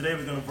Today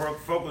we're going to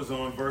focus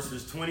on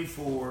verses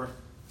 24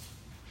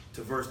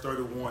 to verse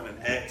 31 in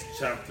Acts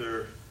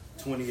chapter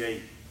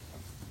 28.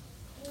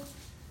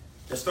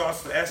 It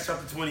starts with Acts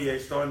chapter 28,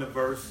 starting at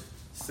verse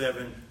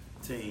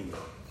 17.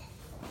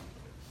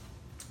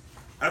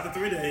 After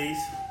 3 days,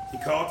 he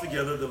called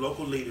together the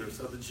local leaders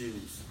of the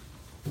Jews.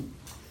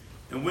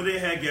 And when they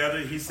had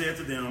gathered, he said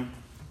to them,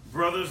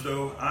 "Brothers,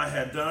 though I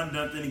had done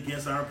nothing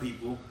against our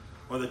people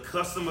or the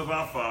custom of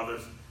our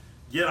fathers,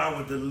 yet I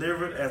was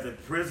delivered as a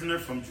prisoner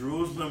from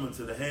Jerusalem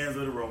into the hands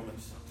of the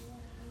Romans.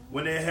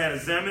 When they had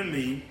examined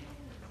me,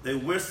 they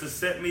wished to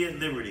set me at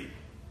liberty,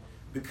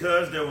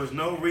 because there was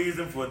no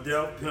reason for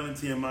death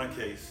penalty in my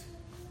case.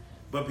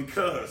 But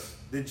because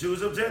the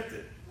Jews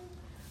objected,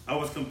 I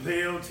was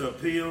compelled to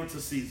appeal to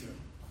Caesar,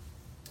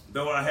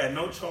 though I had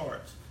no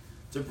charge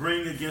to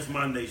bring against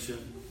my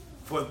nation.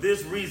 For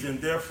this reason,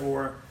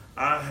 therefore,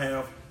 I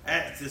have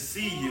asked to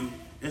see you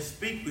and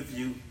speak with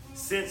you,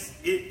 since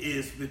it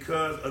is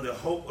because of the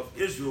hope of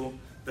Israel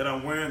that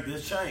I'm wearing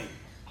this chain."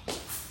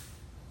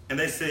 And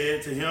they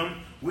said to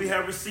him, "We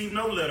have received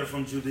no letter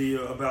from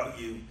Judea about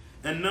you,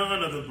 and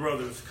none of the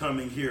brothers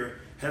coming here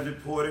has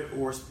reported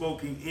or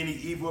spoken any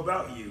evil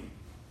about you.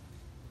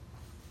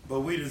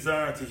 But we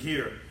desire to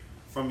hear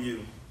from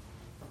you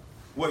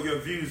what your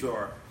views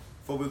are.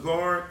 For with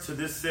regard to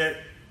this sect,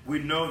 we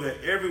know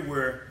that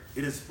everywhere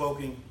it is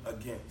spoken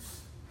against."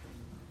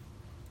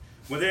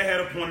 When they had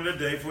appointed a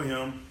day for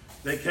him,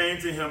 they came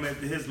to him at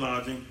his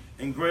lodging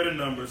in greater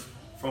numbers.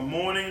 From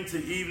morning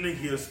to evening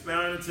he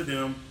expounded to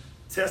them,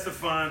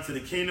 testifying to the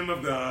kingdom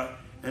of God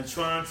and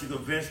trying to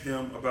convince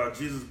them about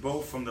Jesus,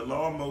 both from the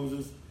law of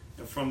Moses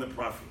and from the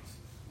prophets.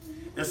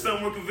 And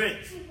some were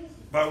convinced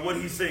by what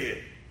he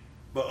said,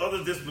 but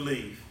others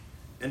disbelieved.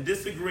 And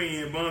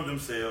disagreeing among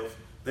themselves,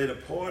 they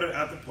departed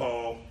after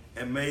Paul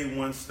and made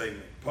one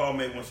statement. Paul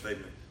made one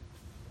statement.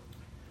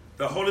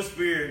 "The Holy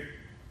Spirit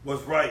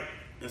was right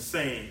in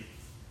saying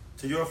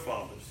to your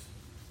fathers,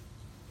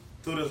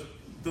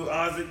 through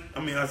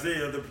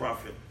Isaiah the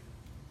prophet,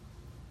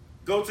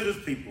 go to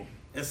this people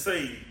and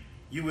say,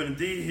 you would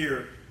indeed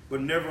hear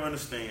but never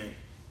understand.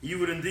 You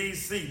would indeed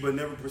see but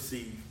never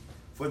perceive.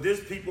 For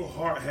this people's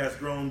heart has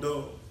grown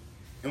dull,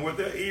 and with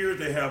their ears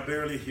they have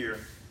barely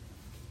hear,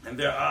 and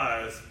their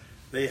eyes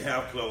they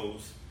have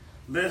closed,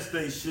 lest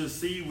they should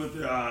see with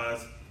their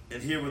eyes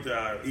and hear with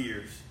their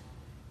ears,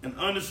 and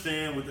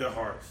understand with their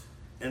hearts,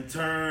 and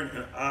turn,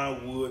 and I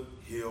would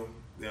heal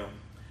them."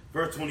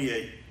 Verse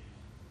 28.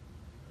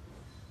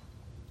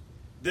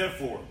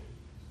 "Therefore,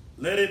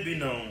 let it be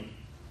known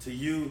to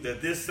you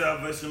that this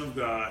salvation of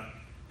God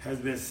has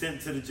been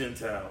sent to the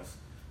Gentiles.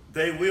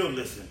 They will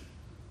listen."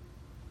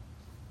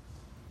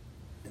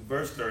 In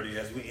verse 30,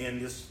 as we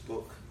end this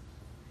book,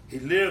 he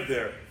lived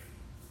there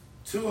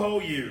 2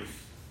 whole years,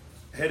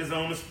 had his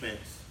own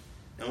expense,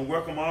 and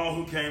welcomed all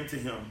who came to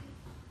him,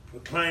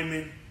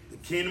 proclaiming the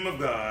kingdom of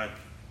God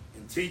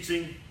and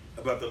teaching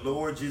about the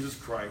Lord Jesus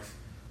Christ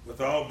with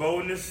all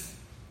boldness,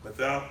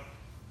 without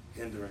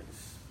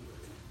hindrance.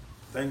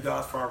 Thank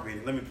God for our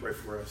reading. Let me pray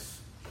for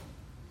us.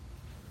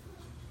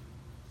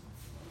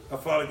 Our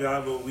Father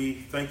God, Lord, we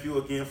thank you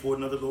again for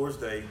another Lord's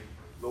Day,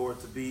 Lord,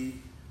 to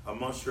be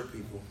amongst your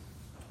people.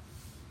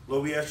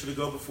 Lord, we ask you to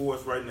go before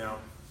us right now,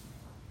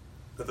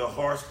 that the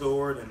hearts,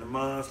 Lord, and the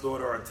minds,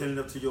 Lord, are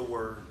attentive to your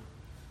word.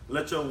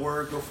 Let your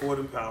word go forward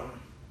in power.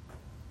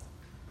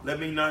 Let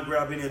me not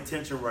grab any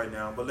attention right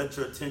now, but let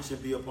your attention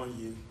be upon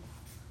you.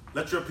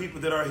 Let your people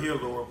that are here,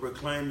 Lord,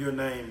 proclaim your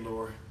name,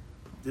 Lord,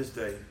 this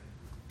day,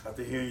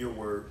 after hearing your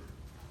word.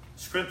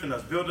 Strengthen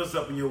us, build us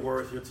up in your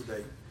word here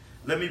today.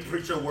 Let me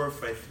preach your word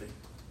faithfully.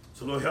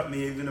 So, Lord, help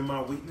me even in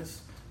my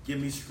weakness. Give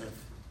me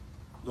strength,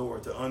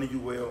 Lord, to honor you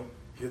well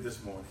here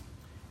this morning.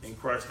 In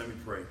Christ, let me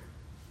pray.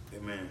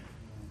 Amen.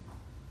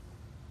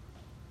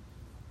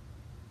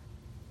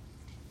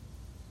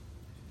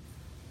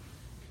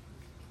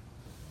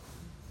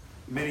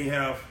 Many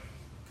have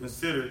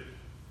considered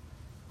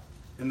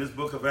in this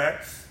book of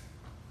Acts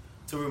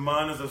to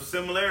remind us of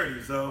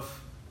similarities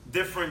of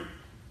different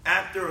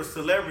actors or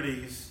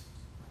celebrities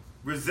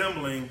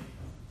resembling,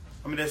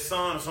 their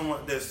son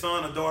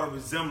or daughter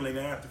resembling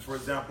an actor. For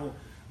example,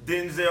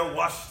 Denzel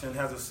Washington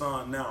has a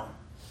son now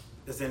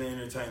that's in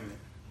entertainment.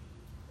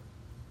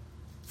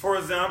 For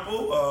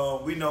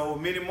example, we know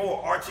many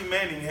more. Archie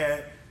Manning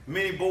had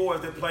many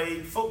boys that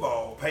played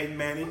football. Peyton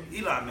Manning,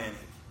 Eli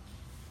Manning.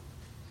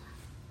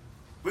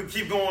 We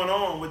keep going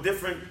on with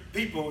different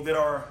people that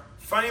are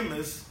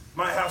famous,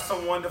 might have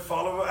someone to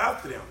follow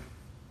after them.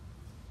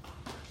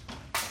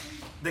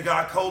 The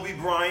guy Kobe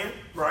Bryant,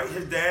 right?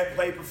 His dad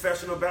played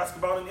professional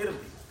basketball in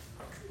Italy.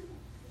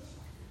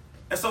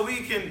 And so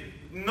we can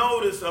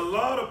notice a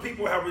lot of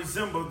people have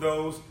resembled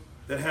those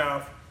that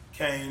have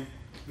came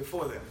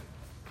before them.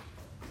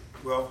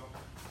 Well,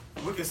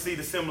 we can see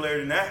the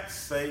similarity in Acts.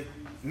 Say,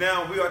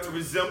 now we are to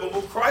resemble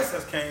what Christ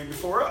has came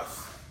before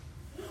us.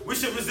 We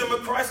should resemble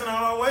Christ in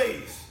all our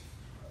ways.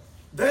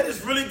 That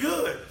is really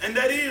good, and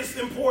that is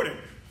important.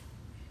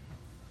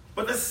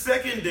 But that's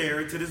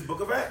secondary to this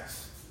book of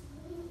Acts.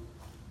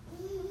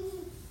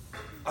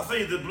 I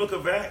think the book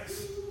of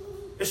Acts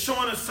It's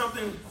showing us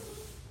something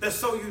that's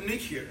so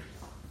unique here.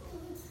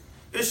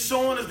 It's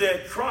showing us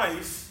that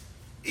Christ,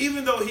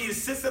 even though he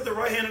sits at the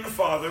right hand of the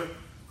Father,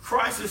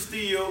 Christ is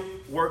still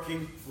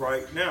working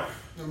right now.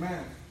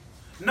 Amen.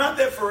 Not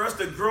that for us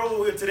to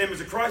grow into the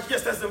image of Christ.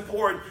 Yes, that's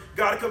important.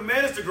 God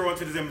commanded us to grow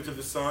into the image of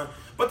his Son.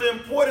 But the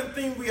important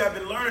thing we have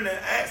been learning in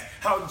Acts,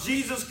 how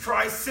Jesus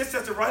Christ sits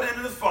at the right hand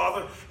of his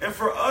Father, and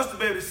for us to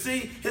be able to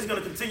see, he's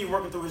going to continue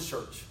working through his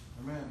church.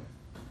 Amen.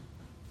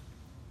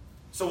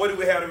 So what do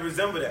we have to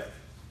resemble that?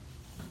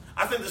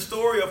 I think the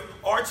story of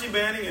Archie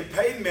Manning and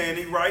Peyton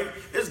Manning, right,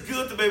 it's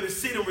good to be able to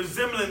see them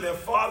resembling their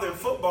father in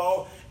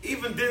football.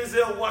 Even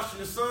Denzel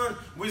Washington's son,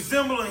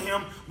 resembling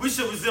him, we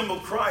should resemble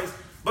Christ.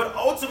 But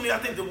ultimately, I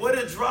think that what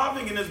they're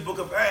driving in this book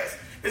of Acts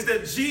is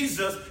that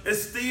Jesus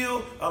is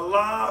still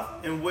alive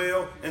and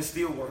well and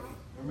still working.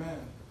 Amen.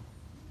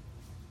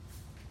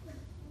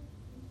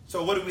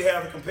 So what do we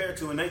have to compare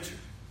to in nature?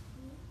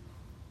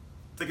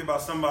 Think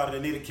about somebody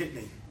that need a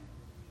kidney.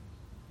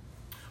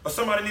 Or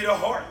somebody need a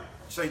heart,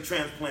 say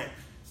transplant.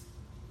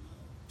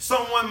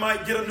 Someone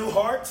might get a new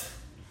heart.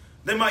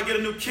 They might get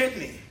a new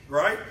kidney,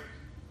 right?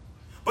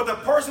 But the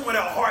person where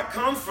that heart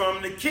comes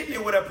from, the kidney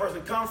where that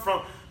person comes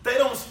from, they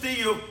don't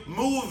still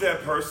move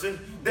that person.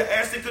 They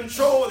actually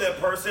control that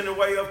person in a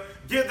way of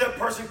give that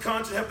person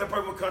conscious, help that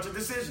person with conscious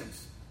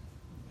decisions.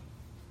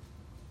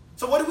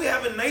 So what do we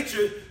have in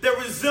nature that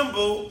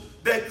resemble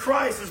that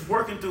Christ is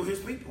working through his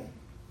people?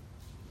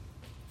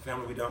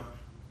 Family, we don't.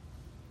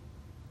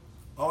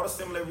 All the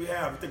similarity we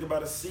have, you think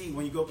about a seed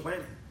when you go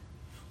planting.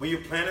 When you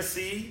plant a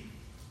seed,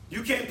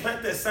 you can't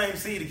plant that same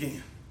seed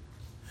again.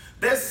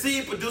 That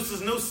seed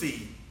produces new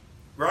seed,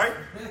 right?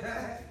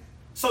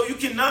 So you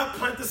cannot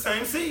plant the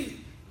same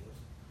seed.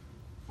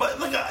 But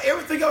look at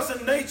everything else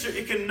in nature,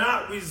 it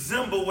cannot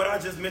resemble what I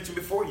just mentioned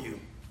before you.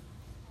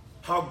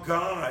 How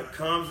God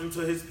comes into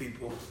his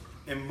people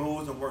and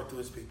moves and works through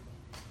his people.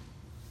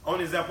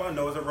 Only example I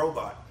know is a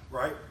robot,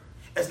 right?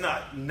 It's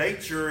not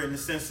nature in the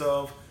sense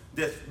of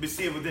that we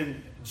see it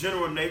within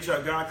general nature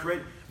how God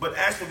created, but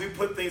actually we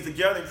put things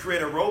together and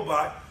create a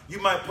robot.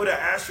 You might put an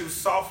actual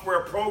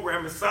software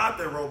program inside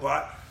that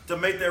robot to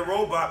make that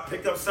robot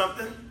pick up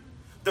something,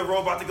 the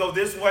robot to go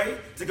this way,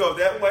 to go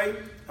that way.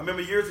 I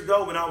remember years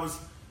ago when I was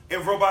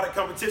in robotic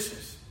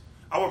competitions,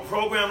 I would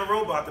program the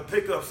robot to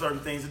pick up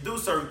certain things, to do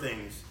certain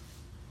things.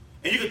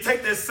 And you could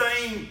take that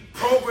same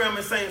program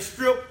and same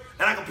script,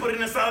 and I can put it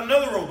inside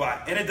another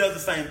robot, and it does the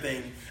same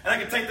thing. And I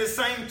can take the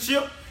same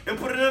chip and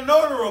put it in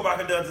another robot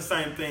and does the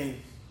same thing.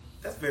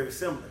 That's very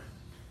similar.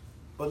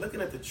 But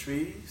looking at the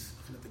trees,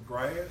 looking at the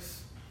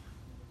grass,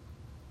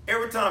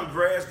 every time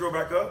grass grows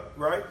back up,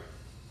 right,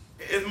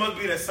 it must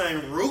be that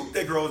same root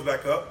that grows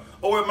back up,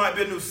 or it might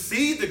be a new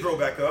seed that grows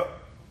back up.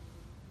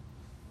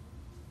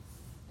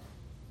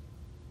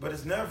 But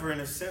it's never in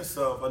the sense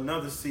of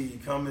another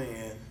seed coming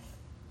in,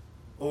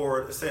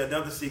 or say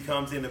another seed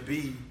comes in to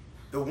be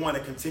the one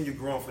that continue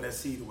growing for that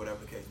seed or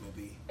whatever the case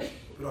may be.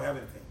 We don't have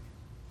anything.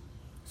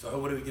 So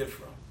where do we get it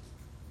from?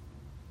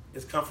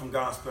 It's come from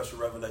God's special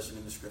revelation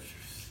in the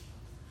scriptures.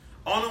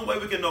 Only way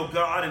we can know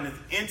God in an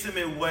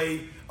intimate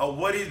way of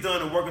what he's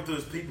done and working through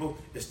his people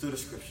is through the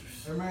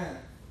scriptures. Amen.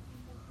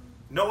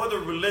 No other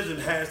religion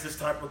has this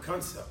type of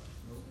concept.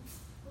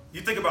 You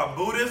think about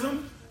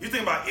Buddhism, you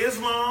think about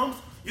Islam,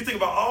 you think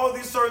about all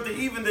these certain things,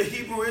 even the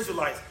Hebrew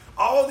Israelites,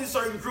 all these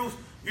certain groups,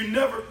 you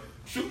never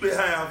truly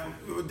have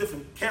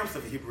different camps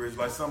of the Hebrew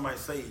Israelites. Some might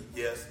say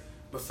yes,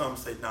 but some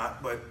say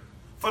not. But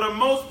for the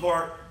most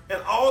part, in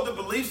all the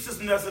belief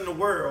systems that's in the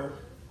world,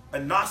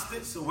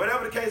 agnostics or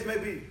whatever the case may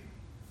be,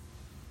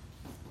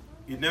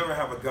 you never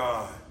have a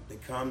God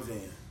that comes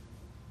in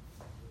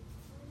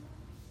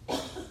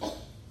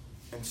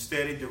and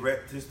steady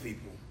direct his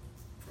people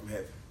from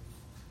heaven.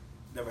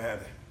 Never had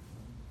that.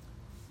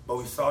 But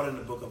we saw it in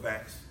the book of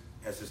Acts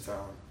at this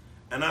time.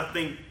 And I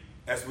think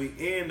as we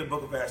end the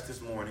book of Acts this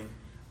morning,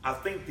 I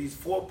think these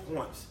 4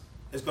 points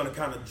is going to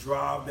kind of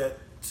drive that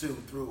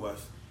through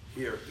us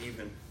here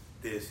even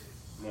this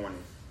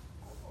morning.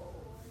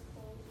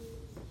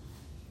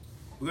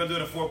 We're going to do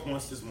the 4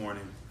 points this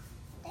morning.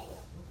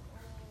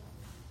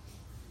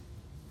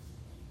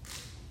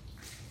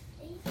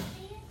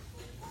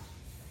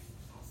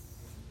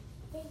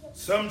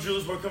 Some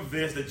Jews were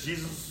convinced that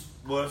Jesus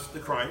was the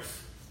Christ.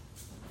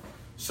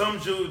 Some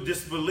Jews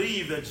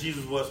disbelieved that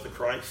Jesus was the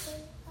Christ.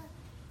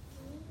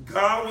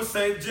 God would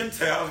save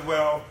Gentiles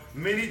while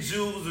many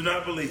Jews do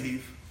not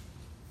believe.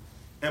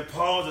 And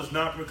Paul does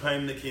not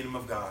proclaim the kingdom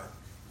of God.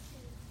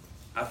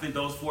 I think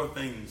those 4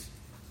 things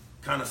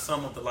kind of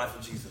sum up the life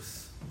of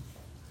Jesus.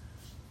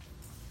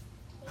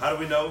 How do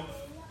we know?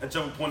 Let's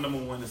jump to point number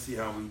 1 to see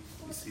how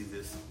we see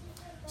this.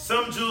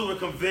 Some Jews were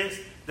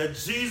convinced that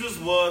Jesus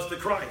was the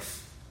Christ.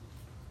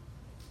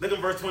 Look at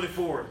verse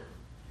 24.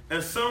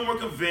 And some were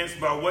convinced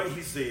by what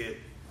he said.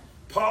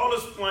 Paul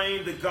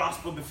explained the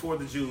gospel before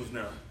the Jews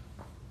now.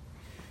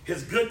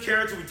 His good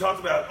character we talked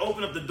about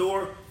opened up the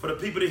door for the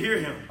people to hear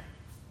him.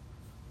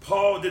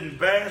 Paul didn't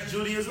bash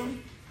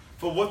Judaism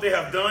for what they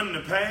have done in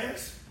the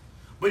past,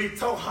 but he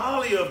talked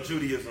highly of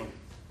Judaism,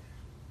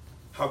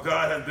 how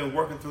God has been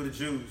working through the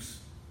Jews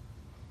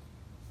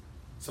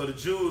So the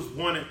Jews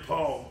wanted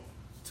Paul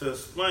to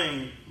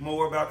explain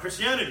more about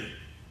Christianity.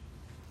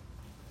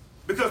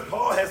 Because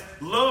Paul has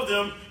loved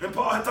them, and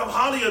Paul had talked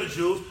highly of the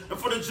Jews. And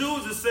for the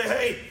Jews to say,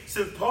 hey,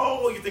 since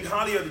Paul, you think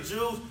highly of the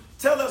Jews,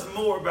 tell us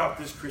more about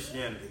this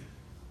Christianity.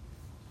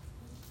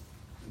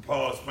 And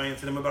Paul explained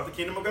to them about the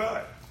kingdom of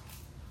God.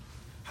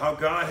 How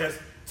God has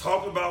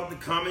talked about the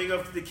coming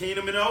of the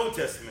kingdom in the Old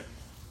Testament.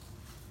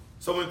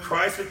 So when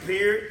Christ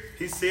appeared,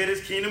 he said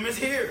his kingdom is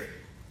here.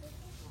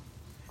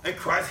 And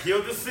Christ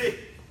healed the sick.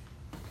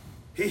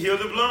 He healed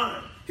the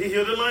blind. He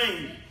healed the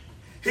lame.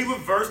 He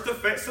reversed the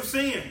effects of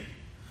sin.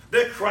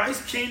 That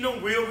Christ's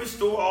kingdom will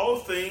restore all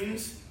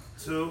things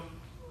to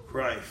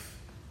Christ.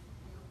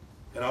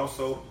 And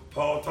also,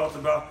 Paul talks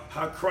about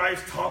how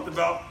Christ talked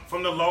about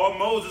from the law of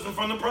Moses and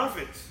from the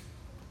prophets.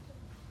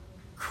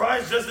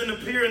 Christ just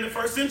didn't appear in the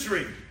first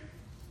century.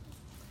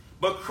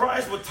 But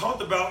Christ was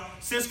talked about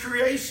since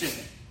creation.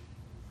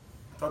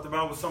 I talked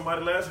about it with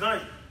somebody last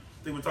night.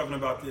 I think we're talking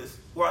about this.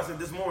 Well, I said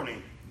this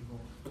morning.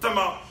 We're talking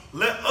about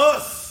let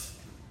us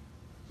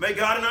make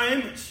God in our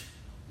image.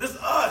 This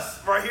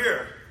us right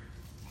here.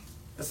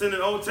 That's in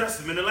the Old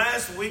Testament. And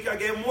last week I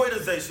gave more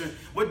illustration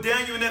with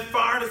Daniel in that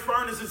fire, the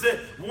furnace, and said,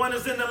 one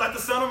is in there like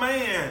the Son of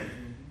Man.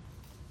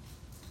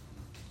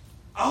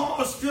 All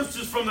the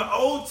scriptures from the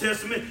Old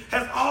Testament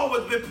has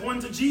always been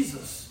pointing to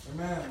Jesus.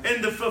 Amen.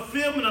 And the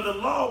fulfillment of the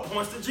law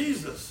points to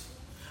Jesus.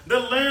 The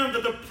lamb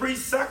that the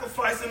priest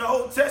sacrificed in the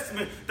Old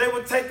Testament, they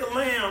would take the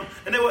lamb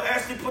and they would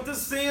actually put the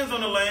sins on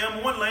the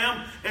lamb, one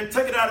lamb, and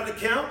take it out of the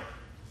camp.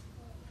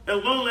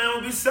 And one lamb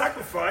would be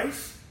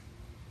sacrificed.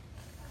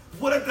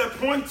 What did that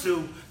point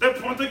to? That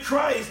point to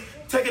Christ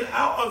taken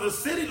out of the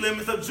city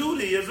limits of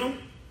Judaism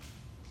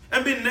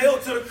and be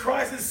nailed to the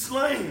cross and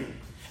slain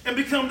and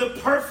become the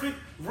perfect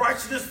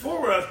righteousness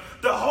for us.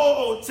 The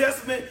whole Old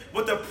Testament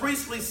with the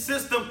priestly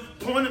system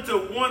pointed to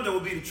one that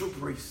would be the true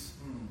priest.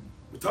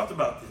 We talked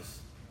about this.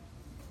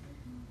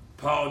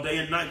 Paul day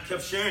and night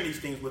kept sharing these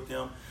things with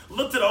them.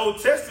 Look to the Old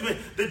Testament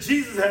that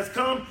Jesus has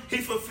come. He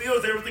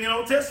fulfills everything in the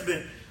Old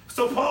Testament.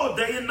 So Paul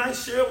day and night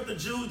shared with the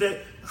Jews that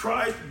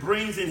Christ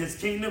brings in his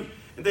kingdom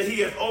and that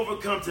he has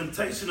overcome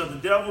temptation of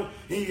the devil.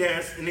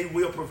 And he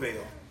will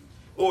prevail.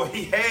 Or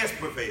he has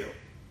prevailed.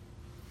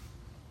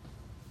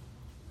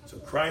 So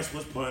Christ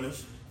was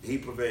punished. He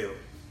prevailed.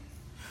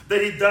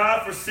 That he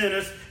died for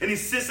sinners and he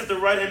sits at the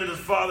right hand of his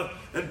Father.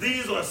 And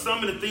these are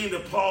some of the things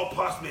that Paul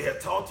possibly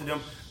had taught to them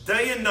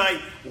day and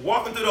night,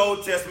 walking through the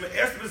Old Testament,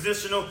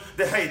 expositional,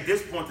 that, hey,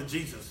 this points to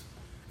Jesus.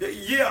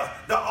 Yeah,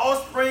 the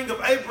offspring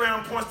of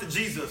Abraham points to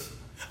Jesus.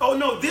 Oh,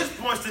 no, this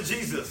points to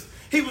Jesus.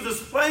 He was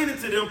explaining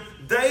to them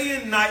day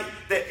and night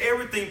that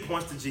everything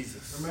points to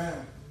Jesus.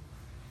 Amen.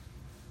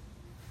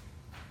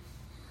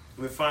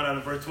 We find out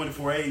in verse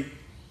 24a,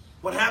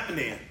 what happened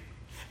then?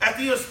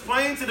 After he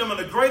explained to them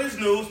the greatest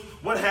news,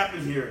 what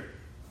happened here?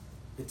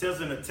 It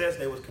tells in the text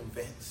they was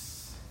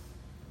convinced.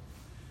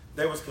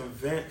 They was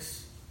convinced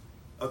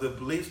of the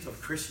beliefs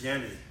of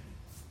Christianity,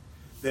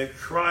 that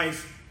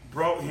Christ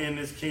brought in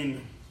his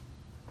kingdom,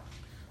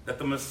 that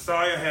the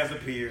Messiah has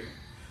appeared,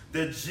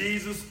 that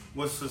Jesus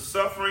was the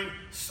suffering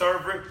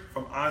servant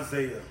from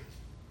Isaiah.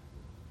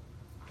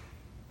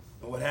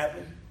 And what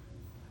happened?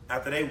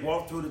 After they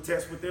walked through the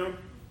text with them,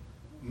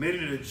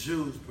 many of the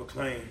Jews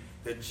proclaimed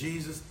that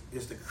Jesus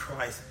is the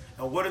Christ.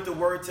 And what did the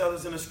word tell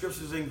us in the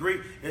scriptures in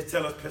Greek? It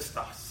tells us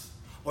pistos.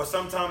 Or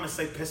sometimes it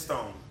say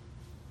piston,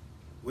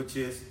 which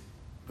is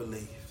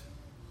believed.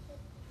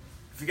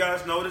 If you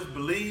guys notice,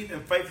 believe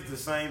and faith is the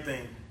same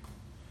thing.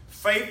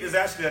 Faith is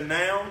actually a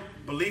noun.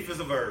 Belief is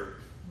a verb.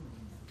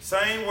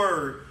 Same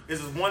word.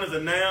 Is one is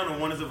a noun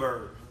and one is a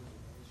verb.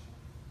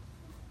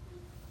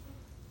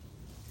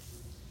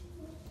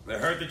 They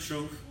heard the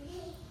truth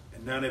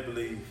and now they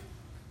believe.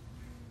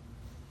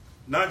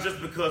 Not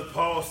just because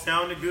Paul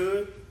sounded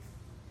good,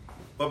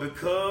 but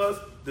because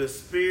the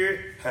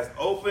Spirit has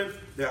opened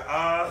their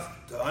eyes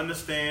to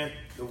understand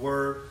the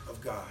Word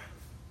of God.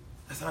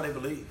 That's how they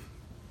believe.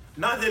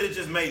 Not that it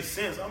just made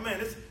sense. Oh, man,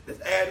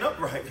 it's adding up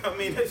right. I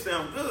mean, they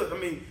sound good. I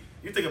mean,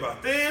 you think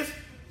about this.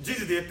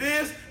 Jesus did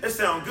this. It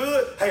sounds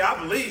good. Hey,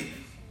 I believe.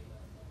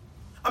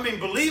 I mean,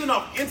 believing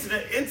off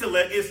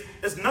intellect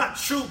is not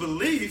true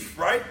belief,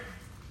 right?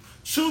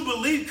 True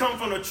belief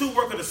comes from the true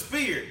work of the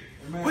Spirit.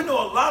 Amen. We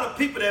know a lot of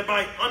people that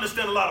might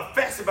understand a lot of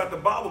facts about the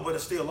Bible, but are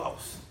still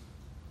lost.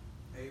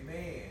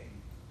 Amen.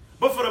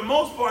 But for the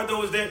most part,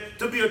 though, is that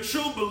to be a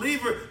true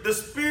believer, the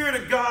Spirit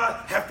of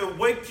God have to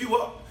wake you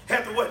up.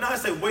 Have to what? Now I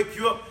say wake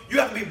you up. You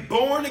have to be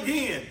born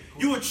again.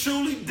 You are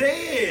truly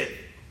dead.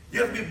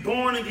 You have to be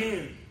born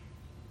again.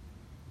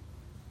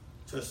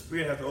 So the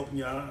Spirit has to open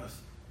your eyes.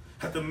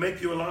 Have to make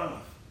you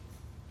alive.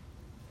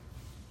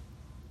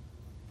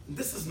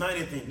 This is not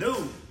anything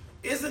new.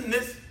 Isn't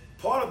this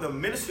part of the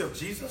ministry of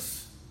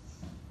Jesus?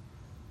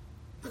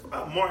 Think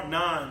about Mark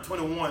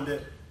 9:21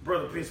 that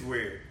Brother Pitts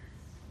read.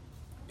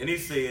 And he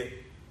said,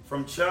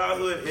 from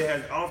childhood it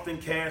has often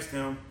cast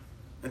him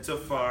into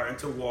fire,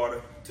 into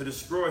water, to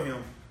destroy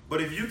him.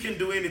 But if you can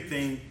do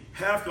anything,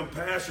 have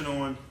compassion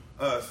on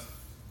us.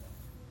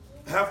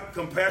 Have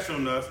compassion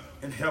on us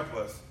and help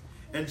us.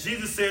 And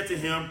Jesus said to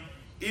him,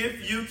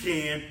 if you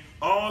can,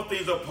 all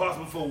things are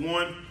possible for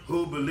one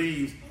who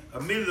believes.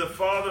 Immediately the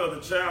father of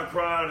the child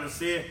cried out and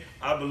said,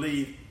 I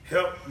believe.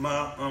 Help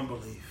my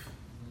unbelief.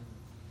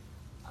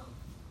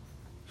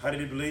 How did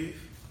he believe?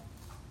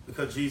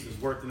 Because Jesus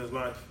worked in his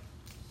life.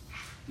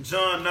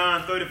 John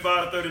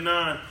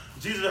 9:35-39,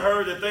 Jesus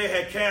heard that they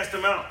had cast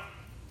him out.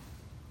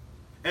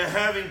 And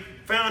having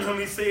found him,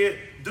 he said,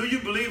 do you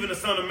believe in the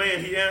Son of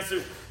Man? He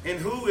answered, and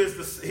who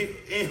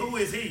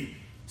is he,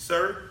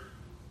 sir,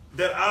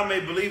 that I may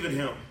believe in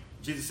him?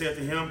 Jesus said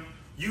to him,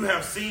 you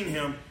have seen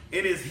him.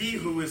 It is he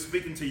who is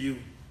speaking to you.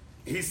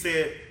 He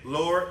said,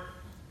 Lord,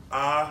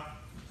 I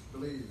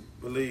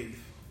believe.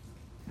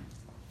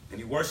 And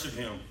he worshiped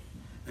him.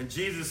 And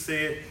Jesus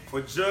said,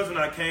 for judgment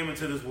I came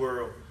into this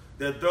world,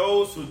 that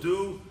those who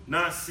do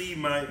not see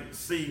may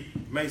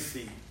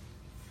see,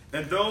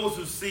 and those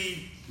who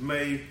see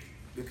may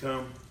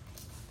become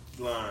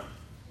blind.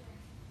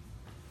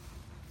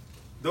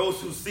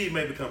 Those who see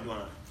may become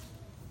blind.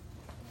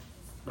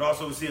 But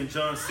also we see in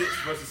John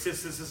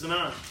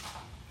 6:6-9.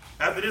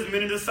 After this,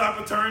 many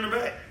disciples turned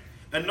back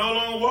and no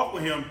longer walked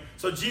with him.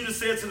 So Jesus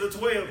said to the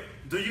 12,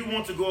 do you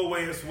want to go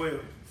away as well?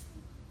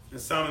 And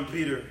Simon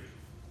Peter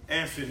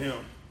answered him,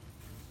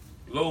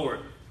 Lord,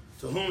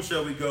 to whom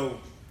shall we go?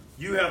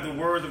 You have the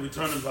words of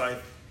eternal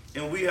life,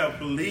 and we have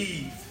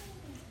believed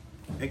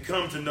and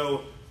come to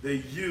know that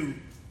you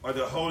are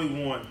the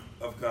Holy One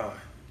of God.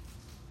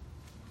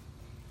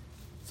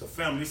 So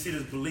family, we see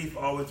this belief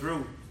all the way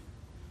through.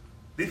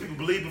 These people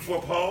believed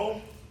before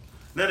Paul.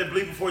 Now they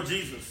believe before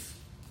Jesus.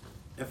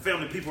 And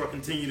family, people are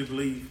continuing to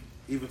believe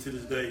even to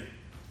this day.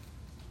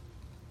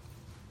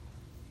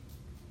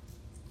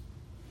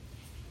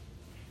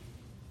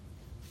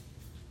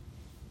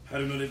 How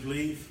do we know they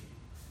believe?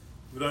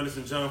 We learn this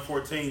in John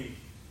 14.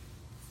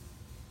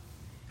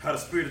 How the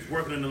Spirit is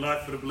working in the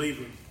life of the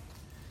believer.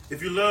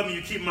 If you love me,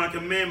 you keep my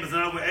commandments,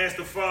 and I will ask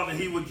the Father,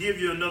 he will give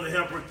you another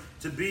helper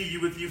to be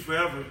with you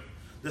forever.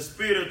 The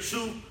Spirit of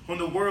truth whom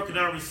the world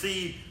cannot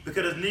receive,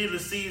 because it neither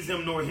sees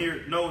him nor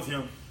knows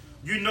him.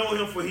 You know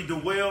him, for he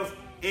dwells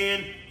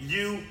in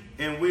you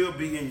and will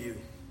be in you.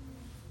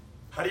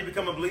 How do you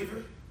become a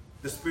believer?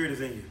 The Spirit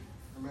is in you.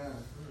 Amen.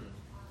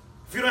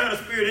 If you don't have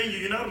the Spirit in you,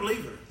 you're not a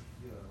believer.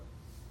 Yeah.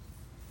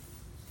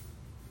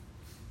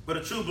 But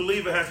a true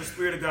believer has the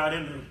Spirit of God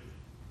in them.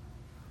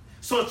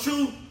 So a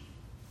true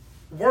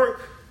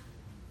working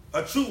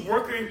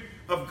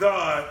of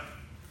God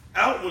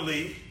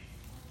outwardly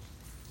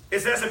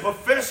is as a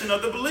profession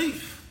of the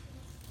belief,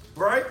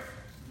 right?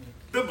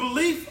 The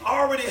belief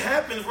already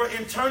happens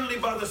internally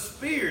by the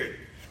Spirit,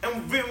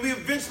 and we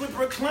eventually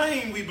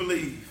proclaim we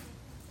believe,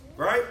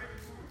 right?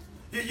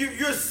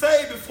 You're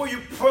saved before you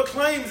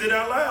proclaim it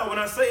out loud. When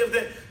I say is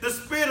that the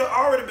Spirit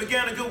already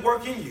began a good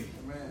work in you.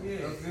 Amen.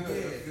 Yes, that's good.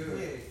 That's good.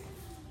 Yes.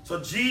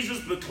 So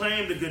Jesus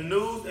proclaimed the good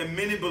news, and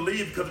many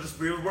believed because of the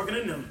Spirit was working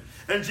in them.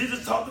 And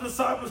Jesus taught the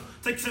disciples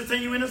to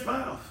continue in his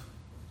mouth.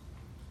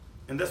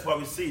 And that's why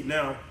we see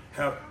now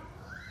how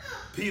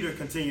Peter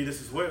continued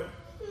this as well.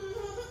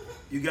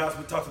 You guys,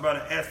 we talked about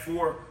it in Acts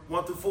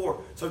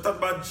 4:1-4. So we talked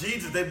about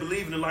Jesus. They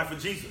believe in the life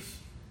of Jesus.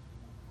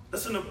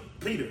 Listen to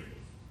Peter.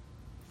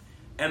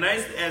 And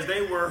as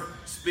they were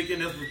speaking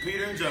this with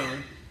Peter and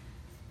John,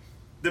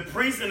 the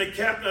priest and the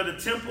captain of the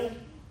temple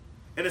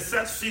and the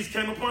Sadducees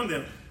came upon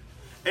them,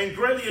 and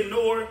greatly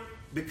annoyed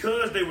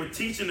because they were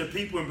teaching the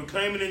people and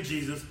proclaiming in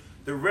Jesus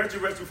the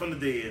resurrection from the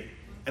dead.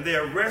 And they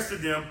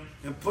arrested them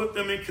and put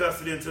them in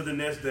custody until the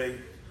next day.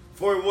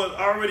 For it was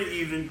already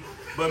evening,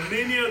 but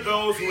many of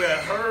those who had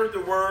heard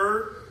the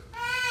word,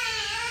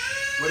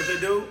 what did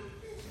they do?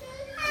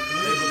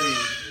 They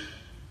believed.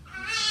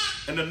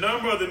 And the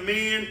number of the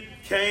men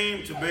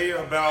came to be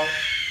about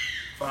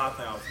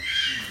 5,000.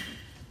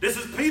 This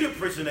is Peter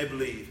preaching they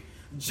believe.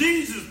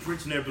 Jesus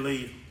preaching they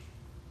believe.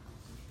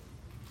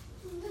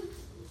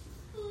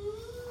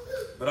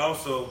 But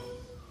also,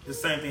 the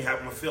same thing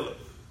happened with Philip.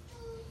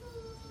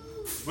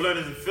 We learn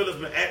this in Philip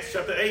in Acts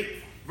chapter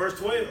 8, verse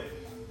 12.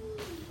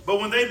 But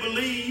when they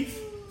believed,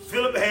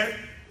 Philip had,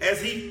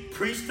 as he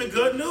preached the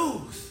good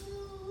news.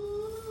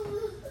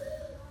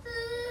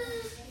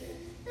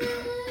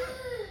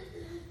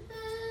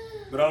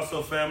 But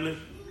also, family,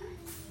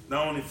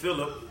 not only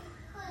Philip,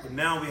 but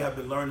now we have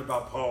to learn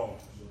about Paul.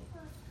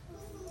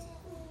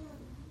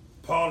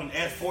 Paul in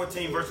Acts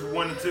 14, verses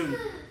 1-2.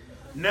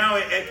 Now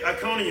at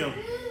Iconium,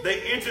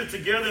 they entered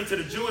together into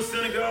the Jewish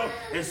synagogue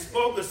and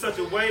spoke in such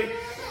a way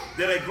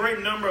that a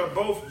great number of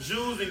both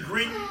Jews and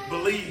Greeks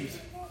believed.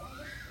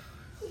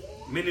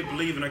 Many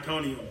believe in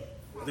Iconium.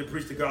 They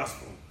preach the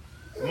gospel.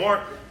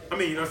 Mark.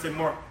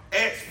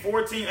 Acts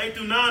 14,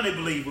 8-9, they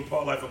believe with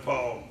Paul, life of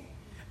Paul.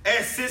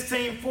 Acts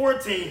 16,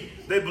 14,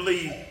 they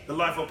believe the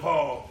life of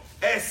Paul.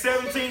 Acts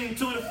 17,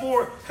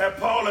 2-4, had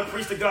Paul and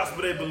preached the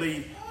gospel, they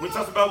believe. We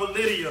talked about with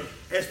Lydia,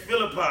 as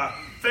Philippi.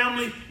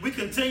 Family, we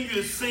continue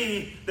to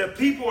see that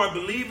people are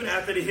believing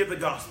after they hear the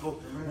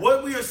gospel.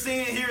 What we are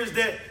seeing here is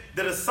that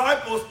the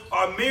disciples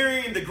are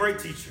marrying the great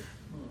teacher.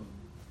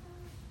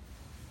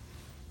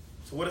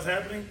 So what is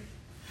happening?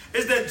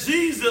 is that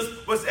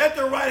Jesus was at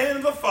the right hand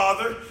of the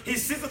Father. He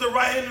sits at the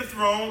right hand of the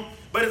throne.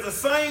 But at the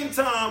same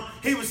time,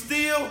 he was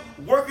still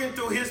working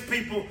through his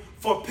people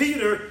for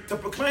Peter to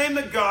proclaim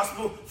the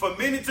gospel, for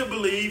many to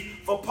believe,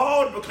 for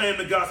Paul to proclaim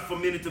the gospel,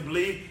 for many to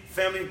believe.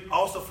 Family,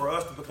 also for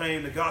us to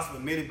proclaim the gospel,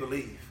 and many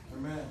believe.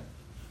 Amen.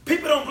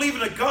 People don't believe in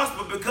the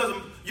gospel because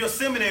of your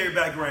seminary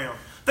background.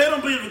 They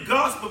don't believe in the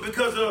gospel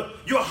because of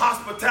your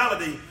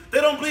hospitality. They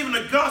don't believe in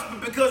the gospel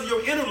because of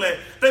your intellect.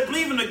 They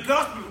believe in the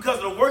gospel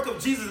because of the work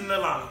of Jesus in their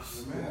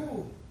lives.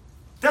 Amen.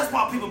 That's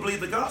why people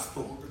believe the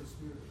gospel.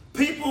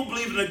 People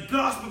believe in the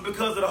gospel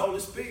because of the Holy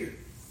Spirit.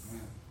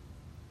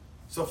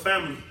 So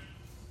family,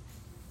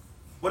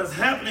 what is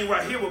happening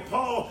right here with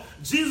Paul,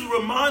 Jesus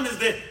reminds us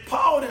that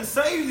Paul didn't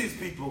save these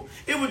people.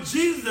 It was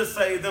Jesus that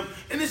saved them.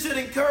 And it should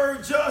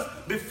encourage us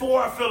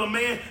before our fellow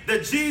man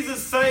that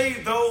Jesus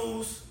saved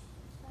those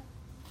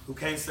who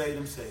can't save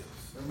themselves.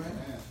 Amen.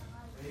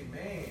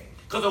 Amen.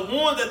 Because the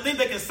ones that think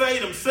they can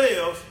save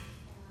themselves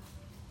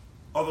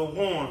are the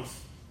ones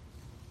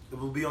that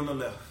will be on the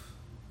left.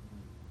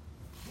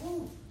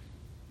 Ooh.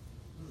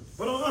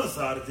 But on the other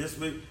side of this,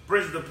 we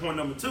bring us to point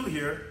number 2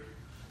 here.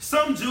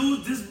 Some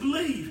Jews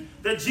disbelieved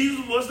that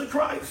Jesus was the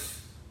Christ.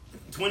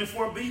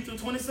 24b through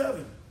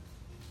 27.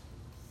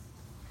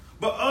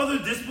 But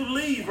others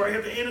disbelieved right here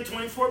at the end of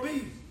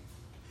 24b.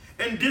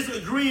 And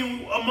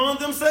disagreeing among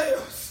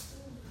themselves.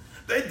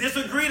 They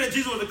disagree that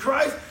Jesus was the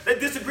Christ. They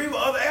disagree with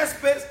other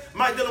aspects.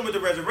 Might dealing with the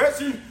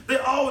resurrection. They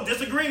all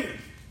disagreeing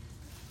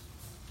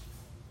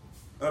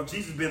of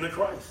Jesus being the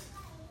Christ.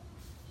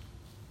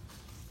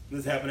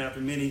 This happened after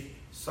many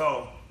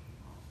saw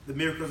the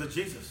miracles of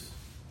Jesus.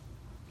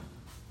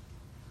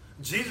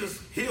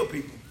 Jesus healed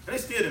people, and they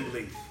still didn't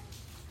believe.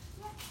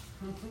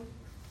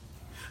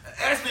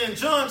 Actually, in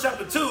John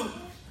chapter 2,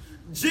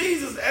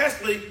 Jesus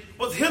actually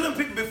was healing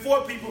people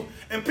before people,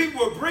 and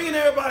people were bringing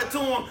everybody to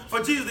him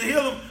for Jesus to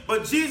heal them.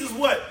 But Jesus,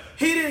 what?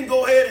 He didn't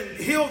go ahead and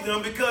heal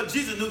them because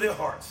Jesus knew their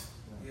hearts.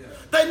 Yeah.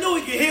 They knew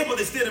he could heal, but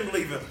they still didn't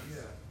believe him.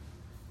 Yeah.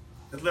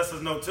 That lets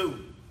us know, too.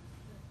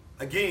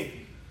 Again,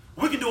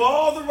 we can do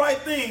all the right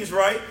things,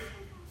 right?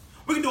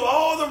 We can do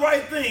all the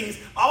right things,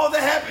 all the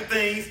happy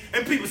things,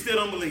 and people still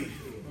don't believe.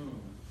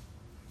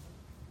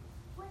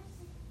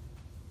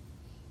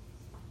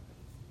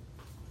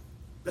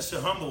 That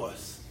should humble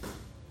us.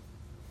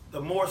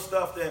 The more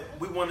stuff that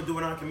we want to do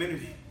in our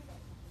community,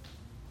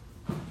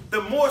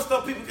 the more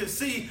stuff people can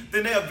see,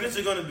 then they're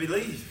eventually going to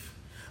believe.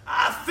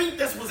 I think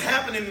that's what's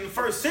happening in the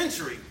first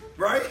century,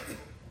 right?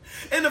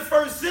 In the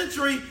first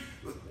century,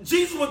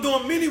 Jesus was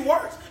doing many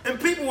works, and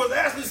people was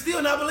actually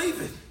still not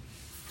believing.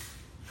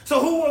 So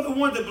who were the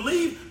ones that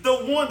believed? The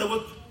one that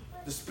was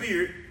the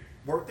Spirit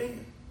worked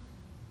in.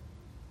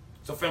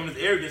 So families,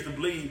 arrogance to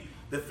believe,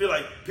 they feel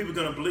like people are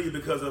going to believe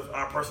because of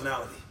our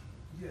personality.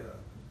 Yeah.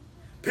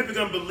 People are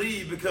going to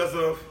believe because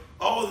of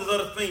all these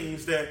other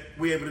things that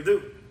we're able to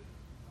do.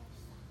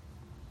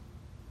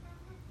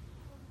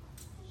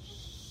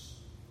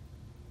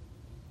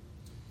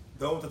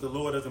 Those that the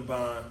Lord doesn't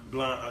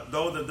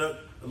those that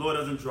the Lord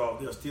doesn't draw,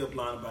 they are still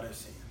blinded by their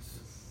sins.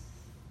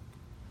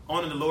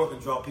 Only the Lord can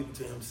draw people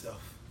to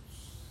himself.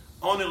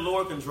 Only the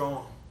Lord can draw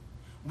them.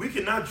 We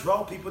cannot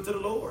draw people to the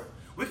Lord.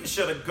 We can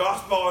share the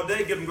gospel all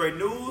day, give them great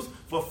news.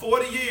 For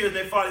 40 years, and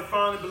they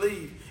finally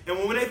believe.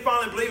 And when they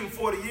finally believed in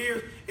 40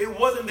 years, it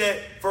wasn't that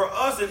for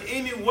us in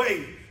any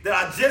way that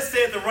I just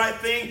said the right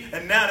thing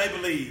and now they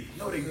believe.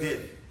 No, they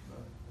didn't.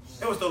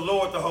 It was the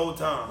Lord the whole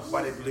time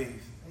why they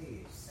believed.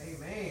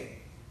 Amen.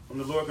 When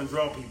the Lord can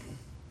draw people.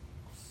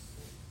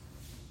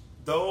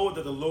 Those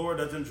that the Lord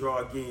doesn't draw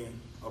again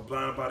are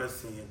blinded by their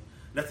sin.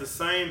 That's the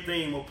same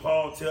thing what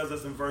Paul tells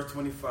us in verse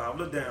 25.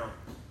 Look down.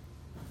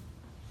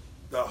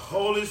 The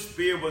Holy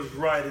Spirit was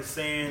right in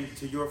saying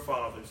to your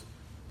fathers,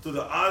 through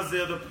the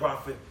Isaiah the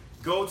prophet,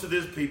 go to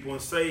this people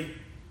and say,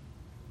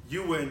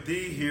 you will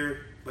indeed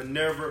hear, but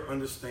never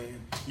understand.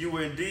 You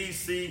will indeed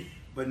see,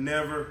 but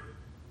never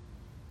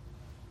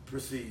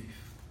perceive.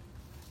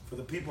 For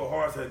the people's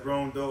hearts had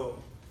grown dull,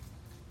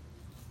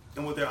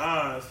 and with their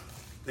eyes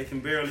they can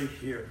barely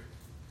hear.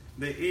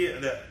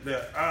 In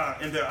their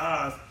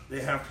eyes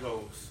they have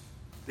closed.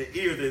 The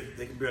ear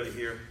they can barely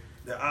hear.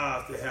 Their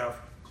eyes they have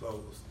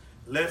closed.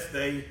 Lest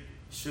they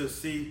should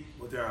see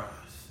with their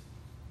eyes.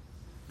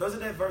 Doesn't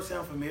that verse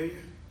sound familiar?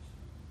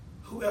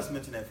 Who else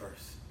mentioned that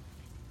verse?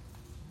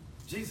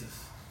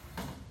 Jesus.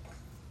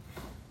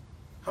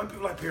 How many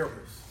people like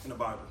parables in the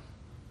Bible?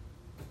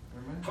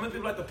 Amen. How many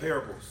people like the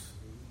parables?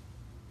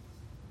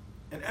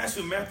 And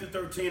actually Matthew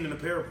 13 in the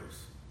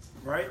parables,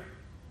 right?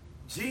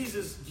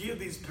 Jesus gave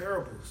these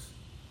parables.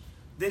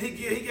 Then he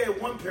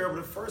gave one parable,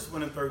 the first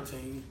one in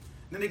 13.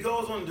 Then he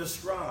goes on to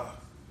describe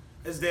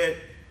is that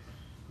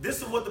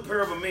this is what the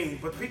parable means,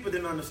 but people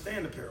didn't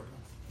understand the parable.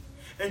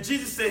 And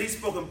Jesus said he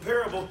spoke in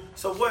parable,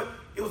 so what?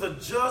 It was a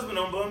judgment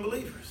on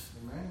unbelievers.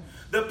 Amen.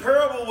 The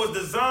parable was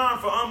designed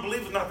for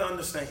unbelievers not to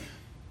understand.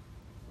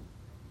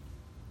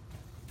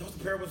 That's what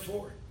the parable is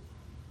for.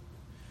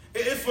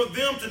 It's for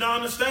them to not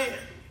understand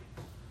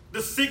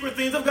the secret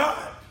things of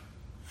God.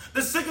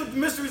 The secret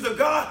mysteries of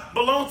God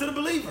belong to the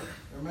believer.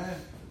 Amen.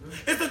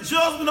 It's a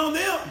judgment on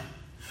them.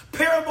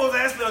 Parable is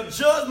actually a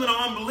judgment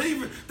on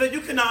unbelievers that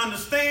you cannot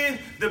understand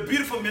the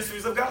beautiful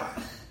mysteries of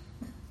God.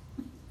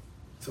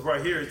 So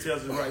right here, it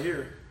tells us right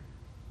here,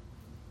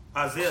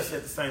 Isaiah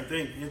said the same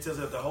thing. It tells us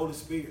that the Holy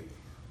Spirit,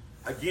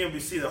 again, we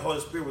see the Holy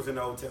Spirit was in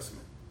the Old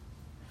Testament.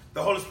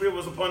 The Holy Spirit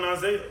was upon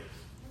Isaiah.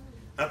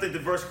 I think the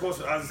verse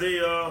quotes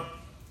Isaiah,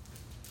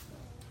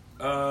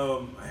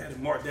 I had it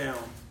marked down.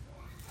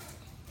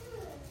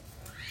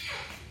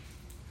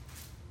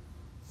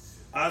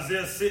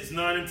 Isaiah 6,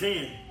 9, and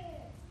 10.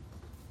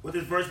 What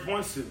this verse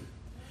points to.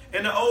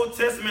 In the Old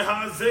Testament,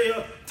 how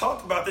Isaiah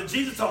talked about that,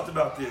 Jesus talked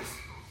about this.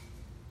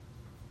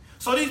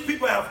 So these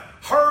people have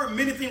heard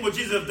many things what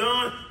Jesus has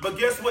done, but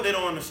guess what? They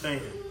don't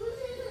understand.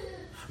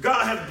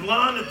 God has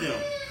blinded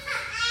them.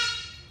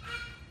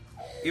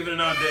 Even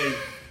in our day,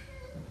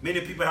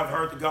 many people have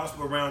heard the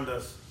gospel around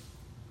us,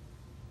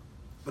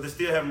 but they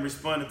still haven't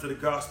responded to the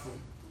gospel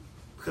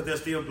because they're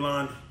still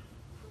blinded.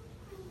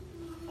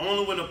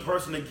 Only when a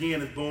person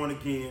again is born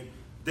again,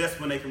 that's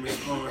when they can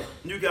respond.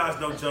 You guys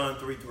know John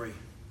 3:3.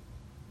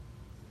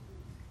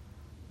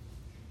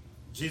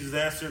 Jesus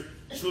answered,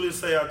 truly I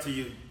say unto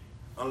you,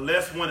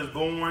 unless one is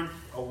born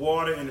of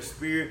water and the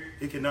Spirit,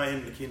 he cannot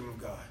enter the kingdom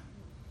of God.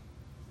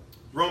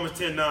 Romans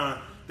 10:9,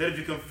 that if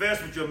you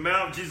confess with your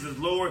mouth Jesus is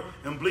Lord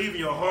and believe in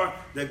your heart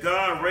that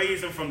God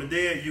raised him from the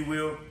dead, you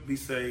will be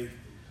saved.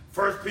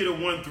 1 Peter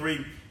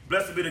 1:3,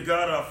 blessed be the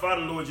God of our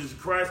Father, Lord Jesus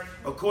Christ,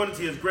 according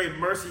to his great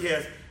mercy, he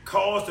has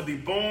caused to be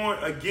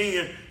born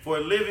again for a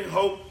living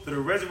hope through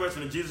the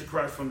resurrection of Jesus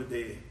Christ from the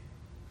dead.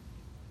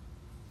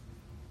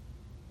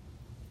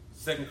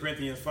 2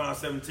 Corinthians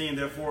 5:17,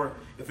 therefore,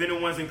 if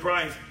anyone's in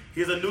Christ,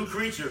 he is a new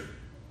creature,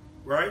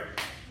 right?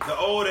 The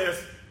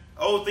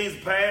old things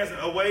passed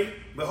away,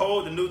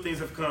 behold, the new things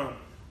have come.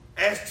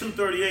 Acts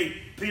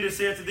 2:38, Peter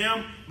said to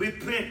them,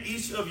 repent,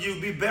 each of you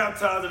be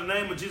baptized in the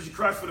name of Jesus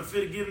Christ for the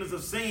forgiveness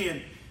of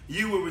sin.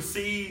 You will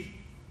receive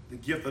the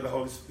gift of the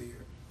Holy Spirit.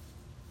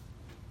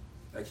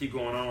 I keep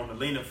going on. The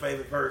Lena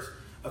favorite verse,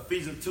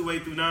 Ephesians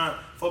 2:8-9.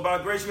 For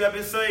by grace you have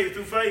been saved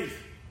through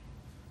faith.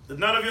 It's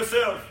not of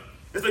yourself.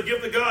 It's a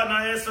gift of God,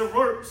 not answer of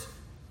works,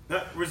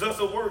 not results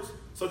of works,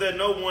 so that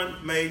no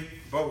one may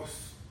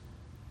boast.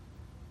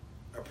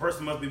 A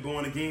person must be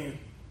born again.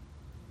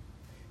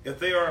 If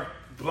they are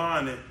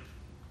blinded,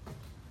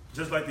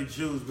 just like the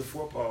Jews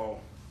before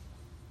Paul,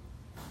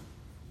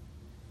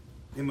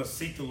 they must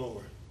seek the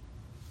Lord.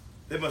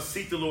 They must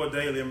seek the Lord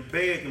daily and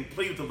beg and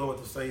plead with the Lord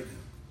to save them.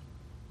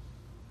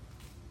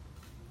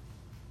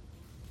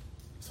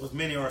 So as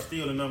many are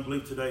still in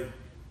unbelief today,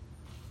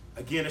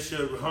 again, it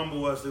should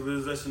humble us, the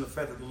realization of the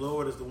fact that the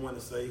Lord is the one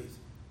that saves.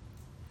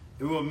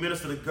 And we will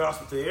minister the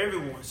gospel to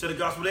everyone, share the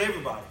gospel to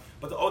everybody,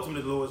 but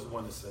ultimately the Lord is the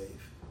one that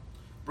saves.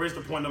 Brings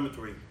to point number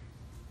 3.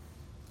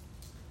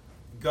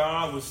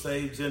 God will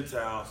save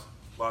Gentiles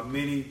while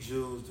many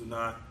Jews do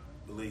not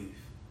believe.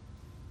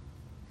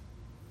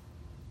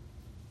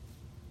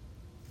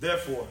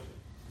 Therefore,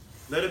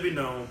 let it be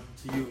known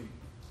to you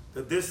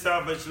that this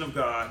salvation of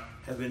God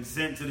has been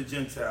sent to the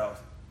Gentiles.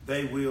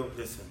 They will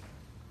listen.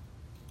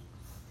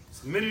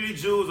 So many of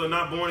these Jews are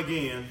not born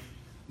again.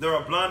 They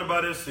are blinded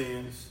by their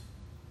sins.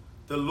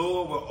 The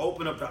Lord will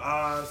open up the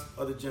eyes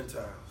of the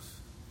Gentiles,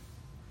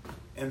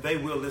 and they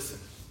will listen.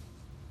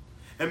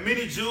 And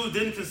many Jews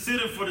didn't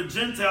consider for the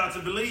Gentiles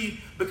to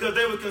believe because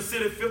they were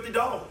considered filthy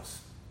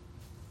dogs.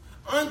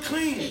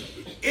 Unclean,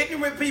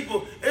 ignorant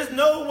people. There's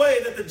no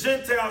way that the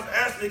Gentiles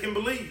actually can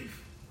believe.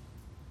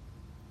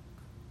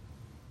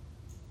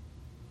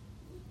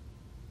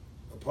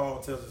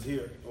 Paul tells us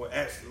here, or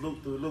actually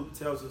Luke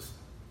tells us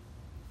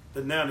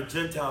that now the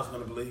Gentiles are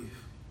going to believe.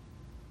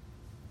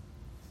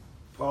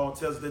 Paul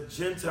tells us that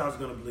Gentiles are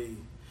going to believe,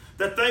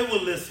 that they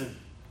will listen.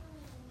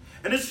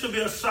 And this should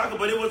be a shocker,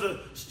 but it was a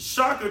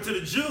shocker to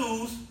the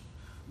Jews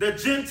that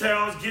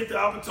Gentiles get the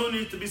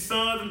opportunity to be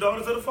sons and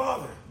daughters of the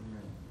Father.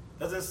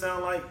 Doesn't it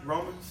sound like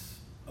Romans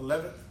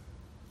 11?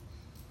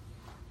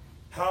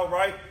 How,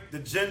 right, the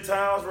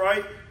Gentiles,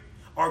 right,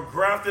 are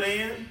grafted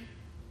in.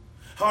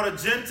 How the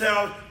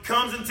Gentile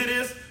comes into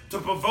this to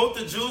provoke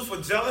the Jews for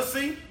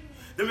jealousy.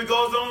 Then it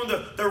goes on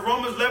to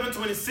Romans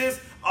 11:26.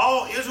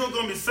 All Israel is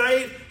going to be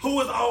saved.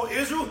 Who is all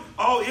Israel?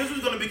 All Israel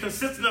is going to be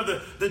consistent of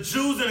the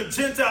Jews and the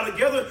Gentile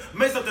together.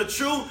 Makes up the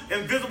true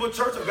and visible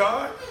church of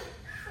God.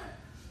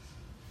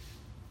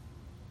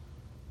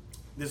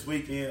 This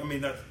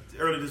weekend,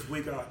 earlier this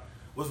week, I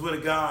was with a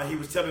guy. He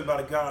was telling me about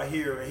a guy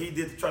here, and he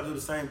did try to do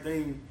the same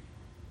thing.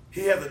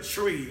 He has a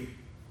tree.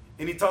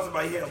 And he talks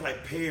about he has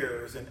like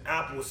pears and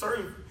apples,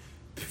 certain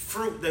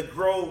fruit that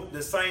grow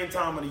the same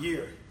time of the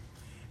year.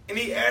 And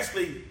he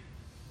actually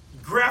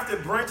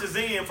grafted branches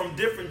in from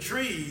different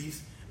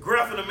trees,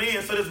 grafted them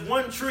in. So this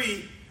one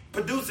tree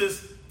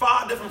produces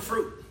 5 different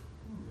fruit.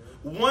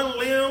 One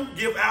limb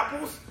give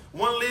apples,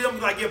 one limb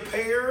give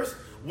pears,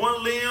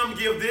 one limb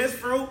give this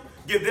fruit,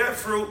 give that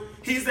fruit.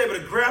 He's able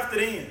to graft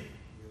it in.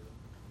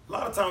 A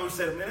lot of times we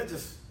say, man, that's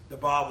just the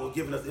Bible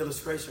giving us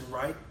illustration,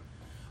 right?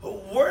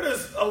 Where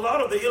does a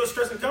lot of the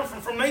illustration come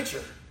from? From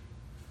nature.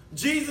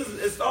 Jesus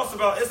is also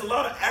about, it's a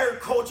lot of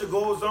agriculture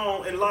goes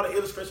on and a lot of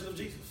illustration of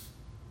Jesus.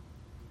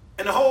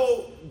 And the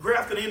whole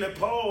grafted in that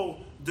Paul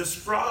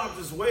describes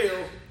as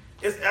well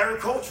is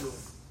agricultural.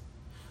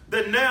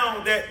 That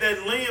now that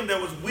limb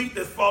that was weak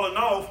that's fallen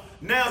off,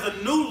 now there's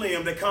a new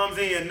limb that comes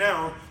in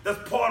now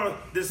that's part of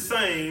this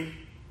same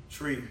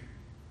tree.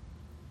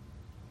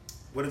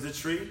 What is a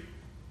tree?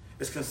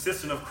 It's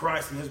consistent of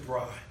Christ and his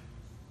bride.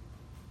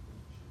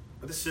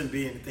 But this shouldn't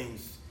be anything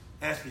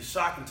actually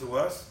shocking to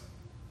us.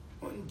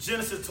 In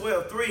Genesis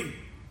 12:3,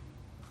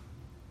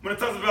 when it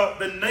talks about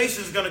the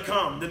nation's going to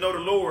come to know the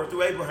Lord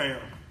through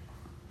Abraham.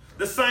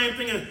 The same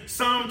thing in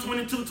Psalm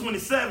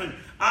 22:27,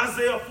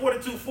 Isaiah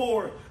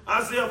 42:4,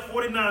 Isaiah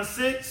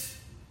 49:6,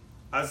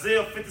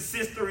 Isaiah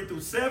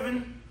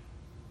 56:3-7,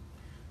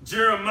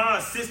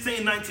 Jeremiah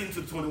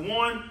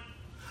 16:19-21.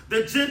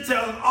 The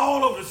Gentiles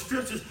all over the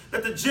scriptures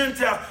that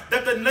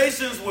the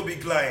nations will be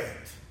glad.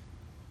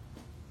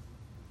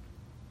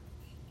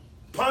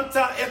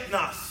 Panta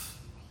ethnos.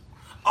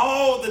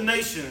 All the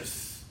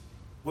nations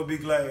will be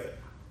glad.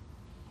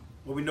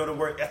 Well, we know the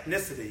word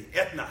ethnicity,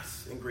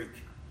 ethnos in Greek.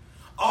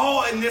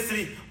 All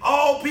ethnicity,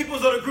 all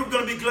peoples of the group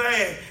going to be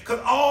glad because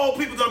all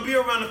people going to be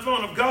around the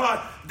throne of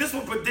God. This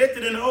was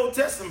predicted in the Old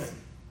Testament.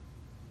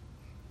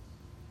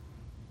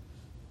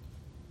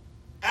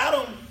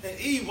 Adam and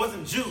Eve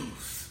wasn't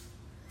Jews.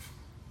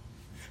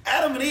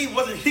 Adam and Eve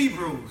wasn't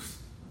Hebrews.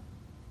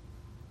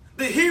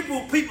 The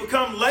Hebrew people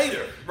come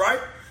later, right?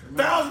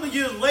 Thousands of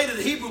years later,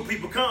 the Hebrew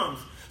people comes.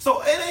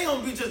 So it ain't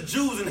going to be just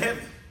Jews in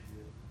heaven.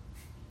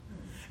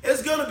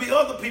 It's going to be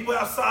other people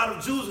outside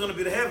of Jews going to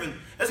be in heaven.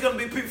 It's going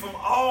to be people from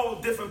all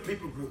different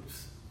people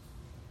groups.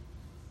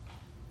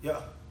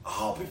 Yeah,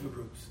 all people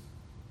groups.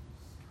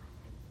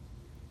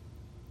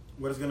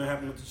 What is going to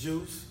happen with the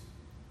Jews?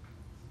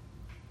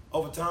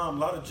 Over time, a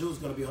lot of Jews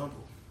are going to be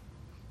humble.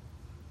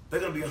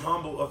 They're going to be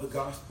humble of the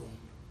gospel.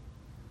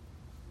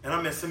 And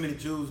I met so many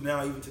Jews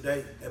now, even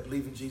today, that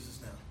believe in Jesus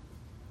now.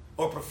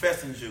 Or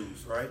professing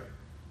Jews, right?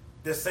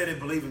 That say they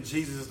believe in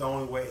Jesus is the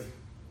only way.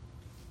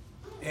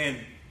 And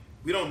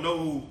we don't know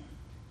who,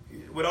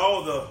 with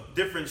all the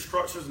different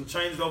structures and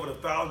changes over the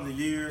thousands of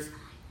years,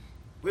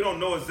 we don't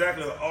know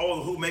exactly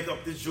all who make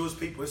up this Jewish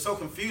people. It's so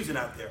confusing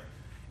out there.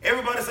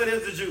 Everybody said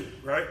there's a Jew,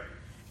 right?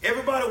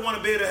 Everybody want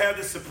to be able to have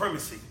this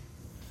supremacy.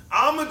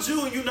 I'm a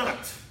Jew and you're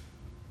not.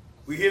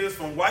 We hear this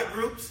from white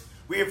groups.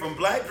 We hear from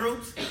black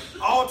groups.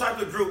 All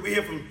types of groups. We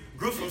hear from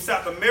groups from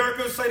South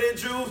America say they're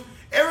Jews.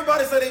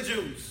 Everybody say they're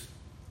Jews.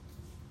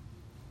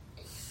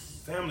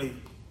 Family,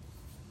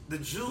 the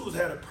Jews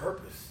had a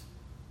purpose.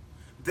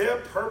 Their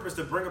purpose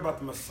to bring about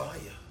the Messiah.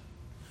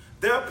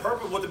 Their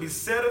purpose was to be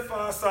set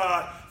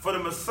aside for the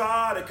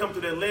Messiah to come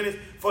to their lineage,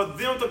 for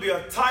them to be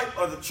a type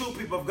of the true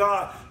people of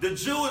God. The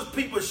Jewish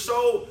people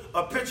showed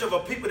a picture of a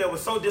people that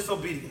was so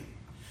disobedient.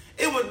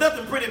 It was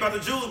nothing pretty about the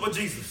Jews but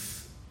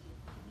Jesus.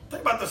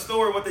 Think about the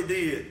story, what they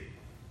did.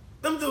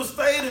 Them dudes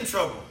stayed in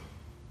trouble.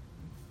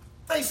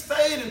 They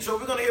stayed in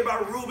trouble. We're going to hear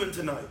about Reuben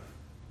tonight.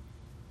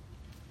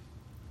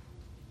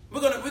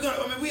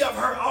 We have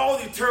heard all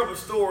these terrible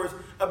stories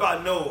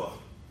about Noah,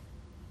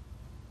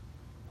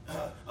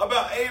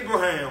 about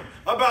Abraham,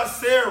 about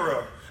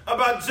Sarah,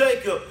 about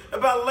Jacob,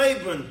 about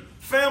Laban.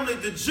 Family,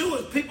 the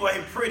Jewish people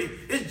ain't pretty.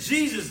 It's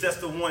Jesus that's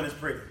the one that's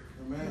pretty.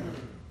 Amen.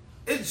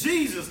 It's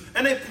Jesus,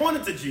 and they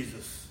pointed to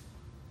Jesus.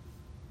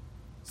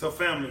 So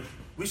family,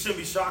 we shouldn't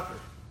be shocked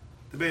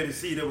to be able to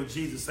see that with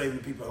Jesus saving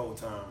the people the whole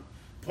time.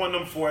 Point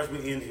number 4 as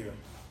we end here.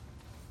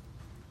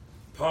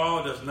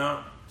 Paul does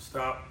not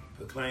stop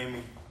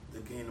proclaiming the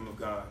kingdom of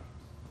God.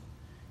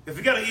 If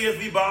you got an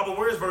ESV Bible,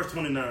 where's verse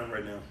 29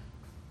 right now?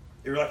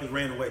 It like it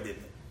ran away,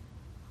 didn't it?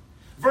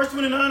 Verse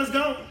 29 is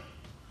gone.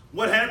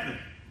 What happened?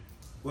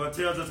 Well, it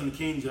tells us in the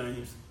King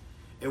James,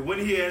 and when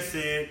he had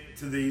said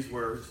to these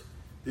words,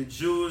 the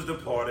Jews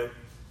departed,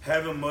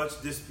 having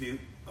much dispute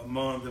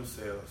among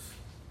themselves.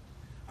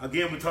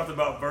 Again, we talked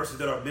about verses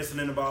that are missing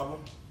in the Bible.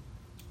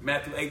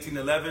 Matthew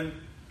 18:11.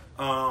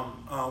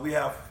 We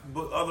have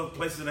other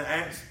places in the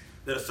Acts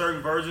that are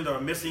certain versions that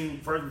are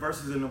missing certain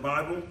verses in the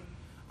Bible.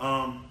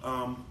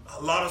 A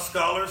lot of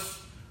scholars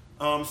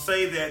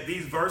say that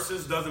these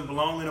verses doesn't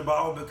belong in the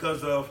Bible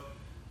because of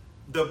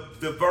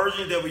the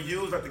version that we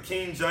use, like the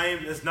King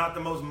James, is not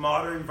the most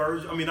modern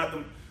version. I mean, not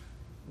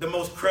the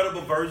most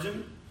credible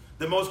version.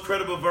 The most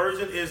credible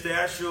version is the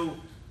actual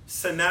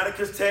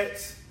Sinaiticus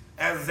text,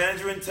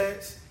 Alexandrian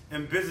text,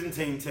 and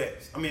Byzantine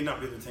text. I mean, not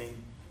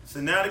Byzantine.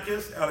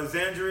 Sinaiticus,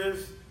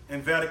 Alexandrians,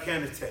 and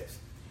Vaticanus text.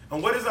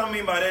 And what does I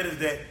mean by that is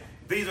that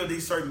these are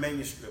these certain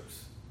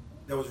manuscripts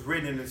that was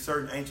written in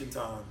certain ancient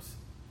times.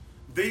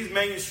 These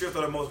manuscripts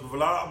are the most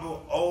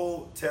reliable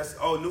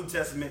New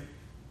Testament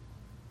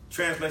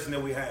translation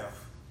that we have.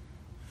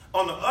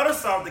 On the other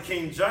side of the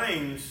King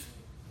James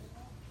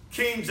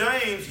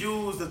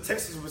used the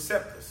Textus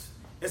Receptus.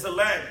 It's a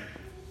Latin.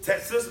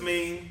 Textus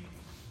means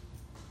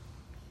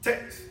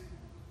text.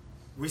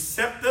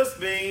 Receptus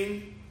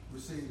means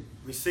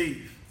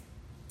receive.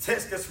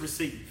 Textus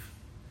receive.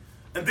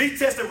 And these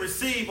texts that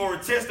receive or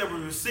text that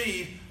we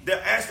receive,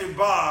 they're actually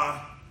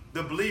by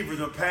the believers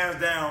were passed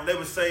down. They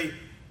would say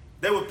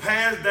they were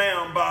passed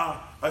down by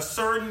a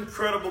certain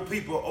credible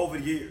people over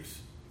the years.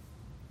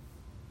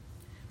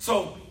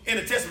 So in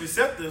the text of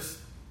receptors,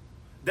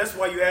 that's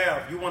why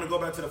you want to go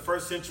back to the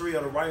first century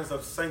of the writings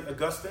of St.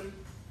 Augustine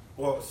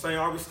or St.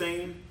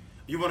 Augustine.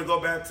 You want to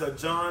go back to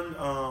John,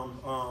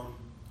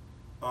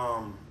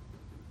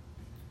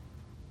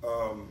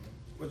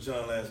 what's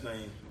John's last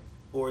name?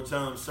 Or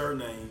John's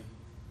surname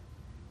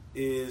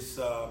is,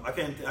 I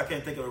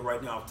can't think of it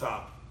right now off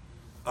top.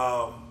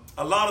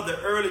 A lot of the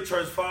early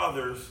church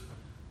fathers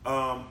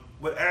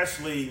would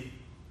actually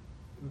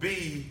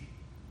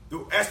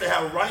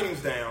have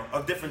writings down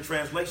of different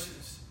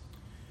translations.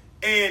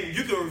 And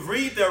you can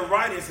read their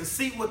writings and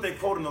see what they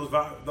quote in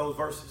those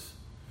verses.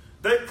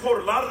 They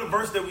quote a lot of the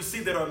verses that we see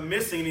that are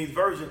missing in these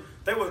versions.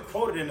 They were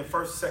quoted in the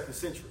 1st, 2nd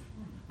century,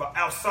 but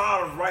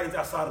outside of writings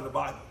outside of the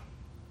Bible.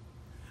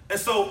 And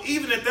so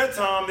even at that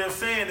time, they're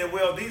saying that,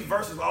 well, these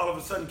verses all of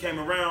a sudden came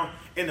around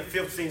in the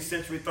 15th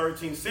century,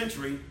 13th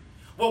century.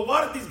 Well,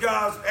 why did these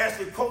guys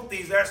actually quote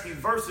these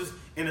verses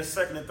in the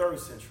 2nd and 3rd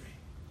century?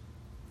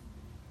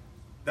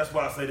 That's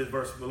why I say this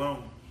verse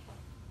belongs.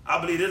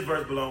 I believe this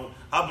verse belongs.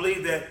 I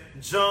believe that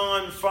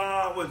John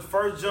 5,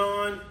 1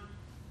 John,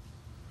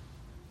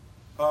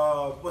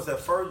 what's that?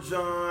 1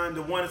 John,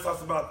 the one that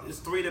talks about it's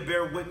three that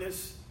bear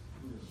witness.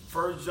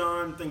 1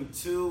 John, I think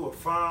 2 or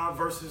 5,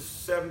 verses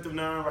 7 through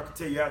 9, I can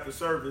tell you after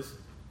service.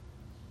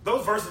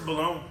 Those verses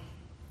belong.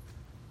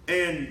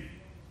 And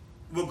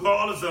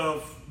regardless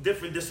of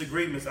different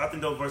disagreements, I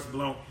think those verses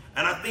belong.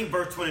 And I think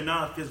verse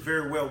 29 fits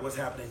very well what's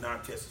happening in our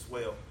text as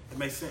well. It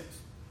makes sense.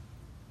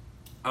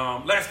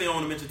 Last thing I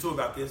want to mention too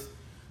about this,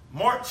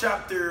 Mark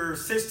chapter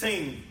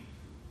 16,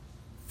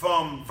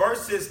 from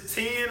verses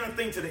 10, I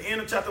think, to the end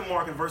of chapter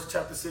Mark and verse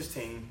chapter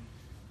 16,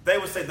 they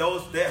would say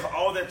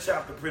all that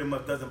chapter pretty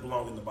much doesn't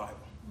belong in the Bible.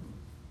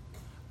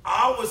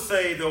 I would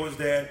say, though, is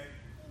that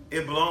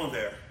it belonged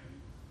there.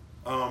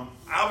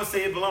 I would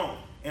say it belonged.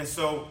 And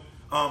so,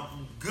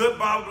 good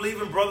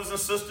Bible-believing brothers and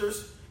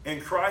sisters in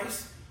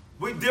Christ,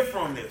 we differ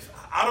on this.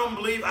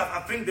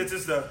 I think that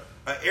it's an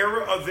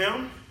error of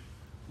them,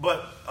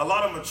 but a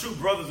lot of them are true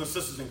brothers and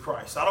sisters in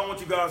Christ. I don't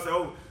want you guys to say,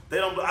 oh, they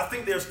don't. I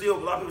think a lot of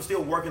people are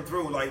still working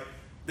through like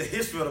the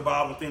history of the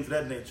Bible and things of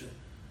that nature.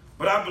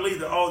 But I believe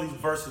that all these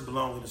verses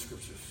belong in the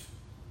scriptures.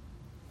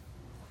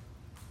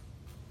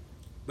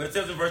 But it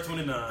says in verse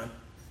 29,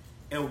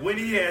 and when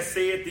he had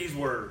said these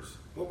words,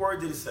 what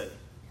word did he say?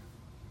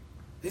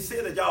 He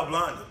said that y'all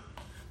blinded.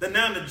 That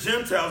now the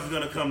Gentiles are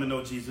going to come to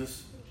know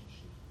Jesus.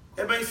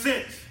 It makes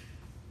sense.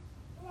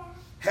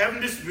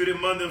 Having disputed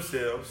among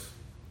themselves,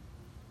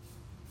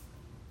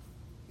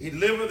 he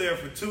lived there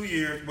for 2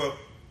 years. Well,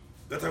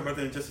 they'll talk about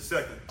that in just a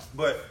second.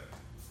 But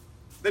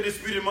they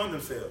disputed among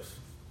themselves.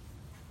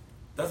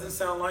 Doesn't it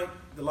sound like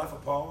the life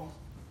of Paul?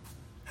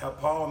 How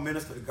Paul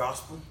ministered the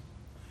gospel?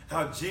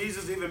 How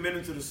Jesus even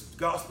ministered the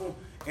gospel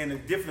and the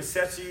different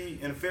Sadducees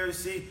and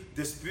Pharisees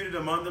disputed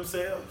among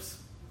themselves?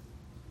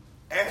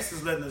 Acts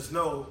is letting us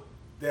know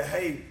that,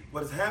 hey,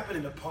 what is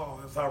happening to Paul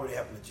has already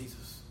happened to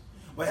Jesus.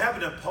 What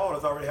happened to Paul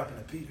has already happened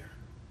to Peter.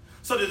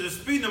 So they're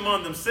disputing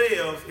among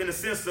themselves in the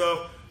sense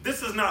of,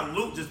 this is not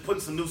Luke just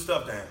putting some new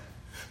stuff down.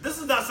 This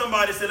is not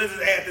somebody saying, let's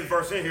just add this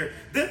verse in here.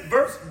 This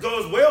verse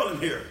goes well in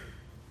here.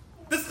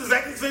 This is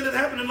exactly the same that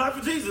happened in the life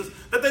of Jesus,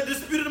 that they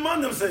disputed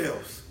among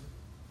themselves.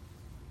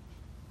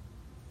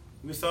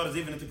 We saw this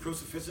even at the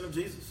crucifixion of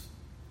Jesus.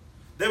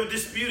 They were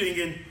disputing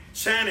and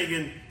chanting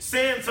and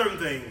saying certain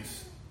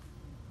things.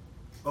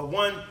 But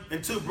one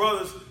and two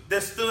brothers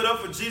that stood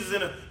up for Jesus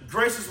in a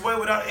gracious way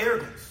without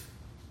arrogance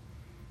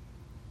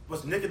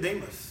was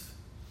Nicodemus,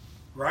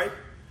 right?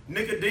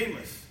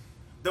 Nicodemus,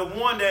 the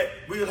one that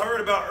we heard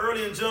about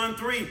early in John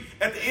 3.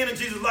 At the end of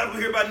Jesus' life, we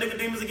hear about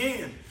Nicodemus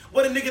again.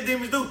 What did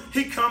Nicodemus do?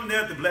 He come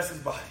there to bless his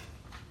body.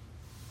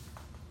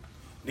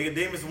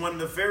 Nicodemus is one of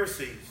the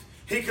Pharisees.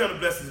 He come to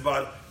bless his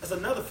body. That's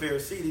another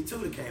Pharisee, too,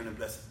 that came to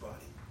bless his body.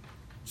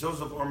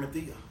 Joseph of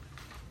Arimathea.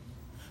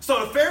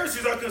 So the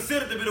Pharisees are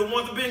considered to be the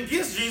ones that have been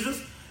against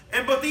Jesus.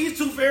 But these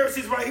two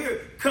Pharisees right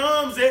here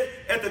comes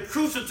at the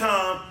crucial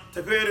time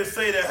to go ahead and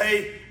say that,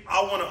 hey,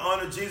 I want to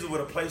honor Jesus with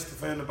a place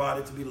for him the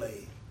body to be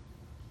laid.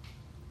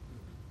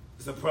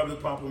 It's a public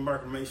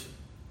proclamation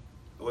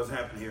of what's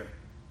happening here.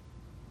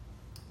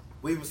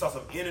 We even saw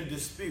some inner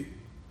dispute,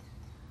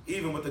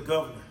 even with the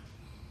governor.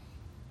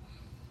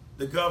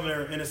 The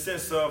governor, in a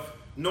sense of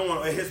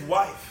knowing his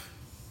wife,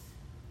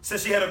 said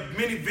she had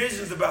many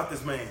visions about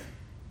this man.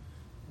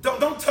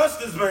 Don't touch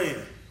this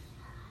man,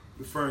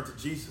 referring to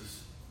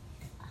Jesus.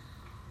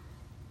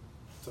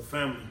 So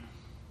family,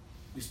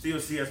 you still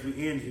see as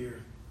we end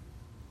here,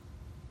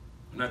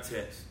 in our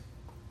text,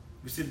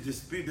 we see the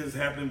dispute that is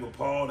happening with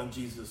Paul and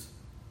Jesus.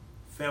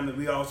 Family,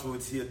 we also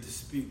would see a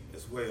dispute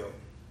as well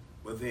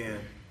within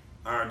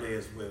our day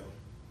as well.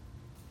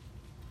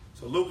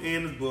 So Luke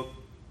ends his book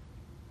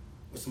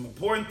with some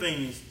important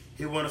things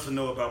he wants us to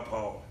know about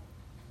Paul.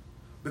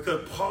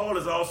 Because Paul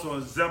is also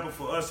an example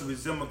for us to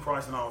resemble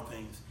Christ in all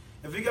things.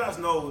 If you guys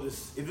know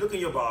this, if you look in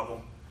your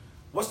Bible,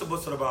 what's the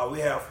books of the Bible we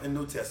have in the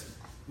New Testament?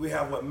 We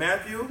have what?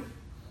 Matthew,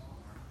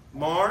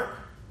 Mark,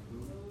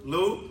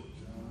 Luke,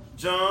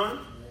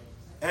 John,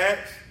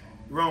 Acts,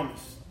 Romans.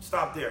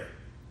 Stop there.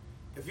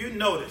 If you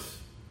notice,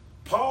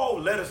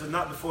 Paul's letters are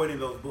not before any of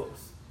those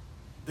books.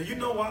 Do you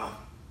know why?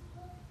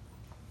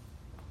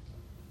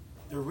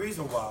 The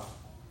reason why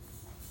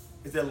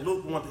is that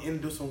Luke wanted to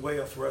introduce some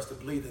way for us to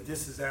believe that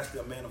this is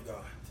actually a man of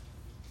God.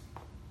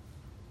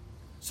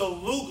 So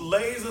Luke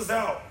lays us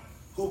out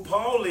who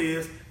Paul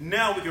is.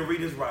 Now we can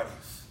read his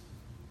writings.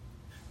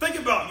 Think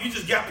about it. You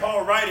just got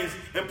Paul's writings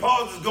and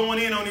Paul's just going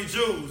in on these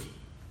Jews.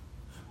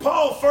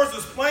 Paul first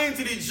explained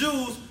to these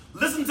Jews,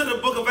 listen to the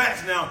book of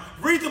Acts now.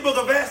 Read the book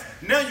of Acts,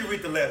 now you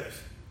read the letters.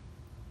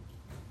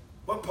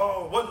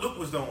 What Luke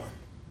was doing.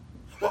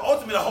 What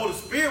ultimately the Holy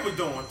Spirit was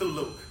doing through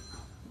Luke.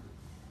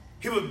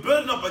 He was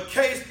building up a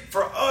case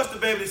for us to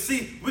be able to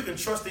see we can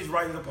trust these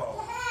writings of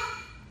Paul.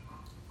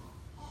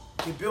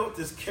 He built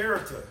this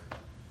character.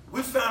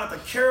 We found out the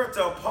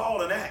character of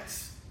Paul in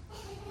Acts.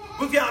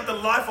 We found out the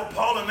life of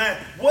Paul in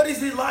Acts. What is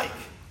he like?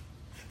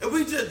 If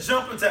we just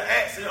jump into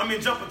Acts,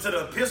 jump into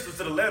the epistles,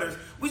 to the letters,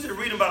 we just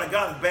read about a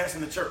guy that's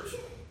bashing the church.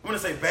 When I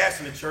say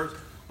bashing the church,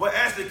 we're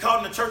actually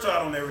calling the church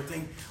out on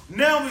everything.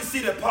 Now we see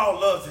that Paul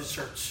loves his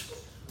church.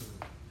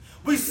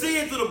 We see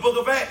it through the book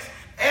of Acts.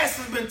 Acts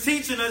has been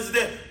teaching us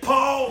that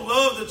Paul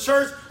loved the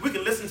church. We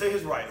can listen to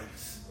his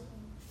writings.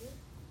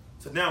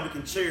 So now we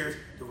can cherish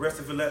the rest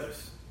of the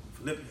letters.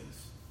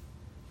 Philippians,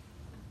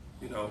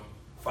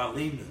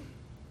 Philemon,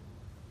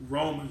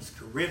 Romans,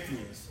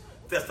 Corinthians,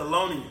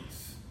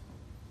 Thessalonians,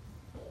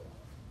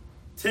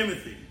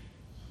 Timothy,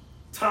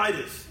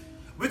 Titus.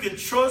 We can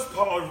trust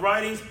Paul's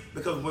writings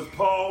because of what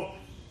Paul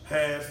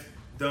has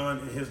done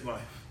in his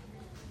life.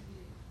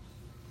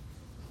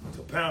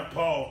 So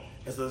Paul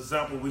is an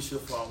example we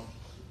should follow.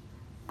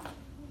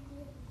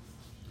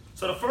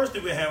 So the first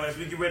thing we have as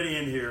we get ready to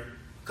end here,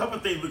 a couple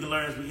of things we can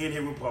learn as we end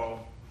here with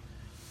Paul.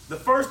 The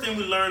first thing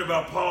we learn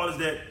about Paul is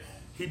that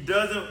he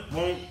doesn't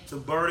want to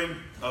burden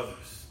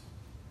others.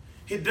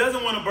 He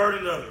doesn't want to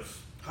burden others.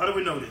 How do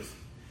we know this?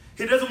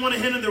 He doesn't want to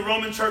hinder the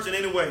Roman church in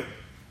any way.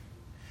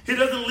 He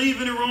doesn't leave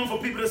any room for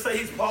people to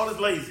say Paul is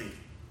lazy.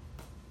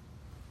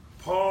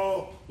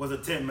 Paul was a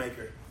tent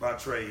maker by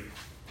trade.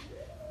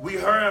 We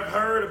have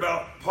heard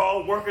about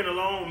Paul working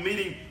alone,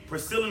 meeting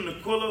Priscilla and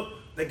Aquila.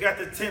 They got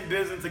the tent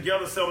business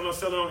together, selling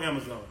on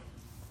Amazon.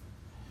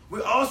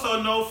 We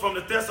also know from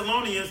the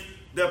Thessalonians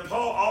that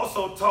Paul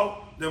also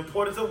taught the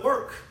importance of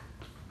work.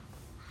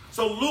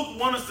 So Luke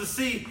wants us to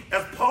see,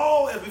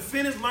 as we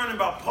finish learning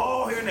about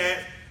Paul here in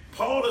Acts,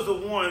 Paul is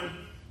the one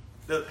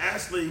that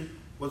actually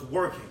was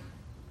working.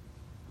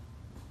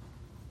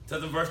 It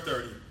says in verse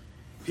 30,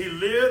 he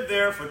lived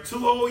there for 2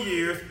 whole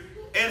years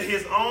at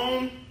his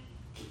own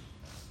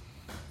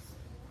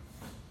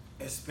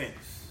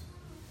expense.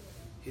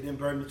 He didn't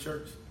burden the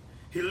church.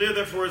 He lived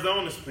there for his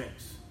own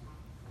expense.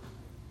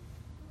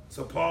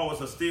 So Paul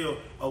was still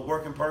a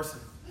working person.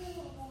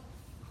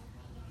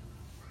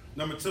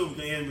 Number 2, we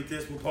can end with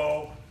this with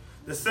Paul.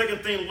 The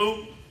second thing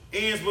Luke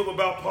ends with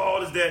about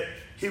Paul is that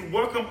he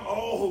welcomed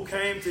all who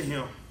came to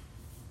him.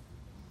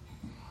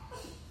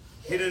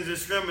 He didn't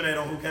discriminate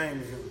on who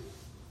came to him.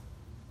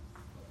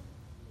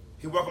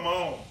 He welcomed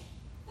all.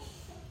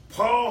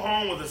 Paul's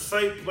home was a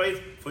safe place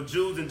for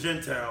Jews and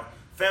Gentiles.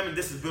 Family,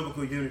 this is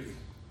biblical unity.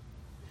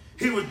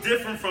 He was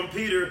different from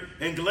Peter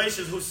and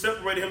Galatians, who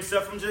separated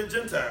himself from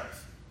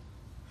Gentiles.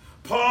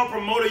 Paul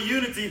promoted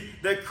unity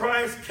that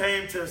Christ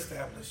came to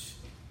establish.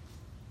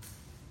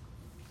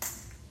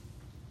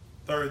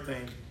 Third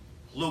thing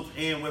Luke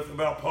ends with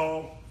about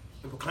Paul,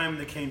 the proclaiming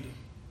the kingdom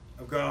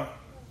of God.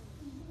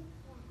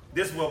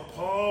 This is what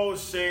Paul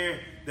is sharing,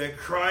 that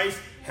Christ's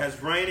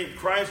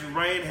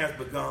reign has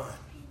begun.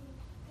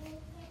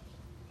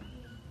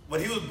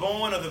 When he was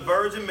born of the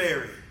Virgin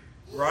Mary,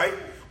 right?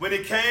 When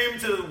he came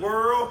to the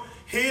world,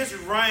 his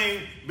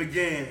reign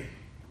began.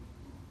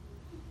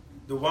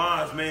 The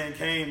wise man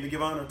came to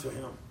give honor to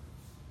him.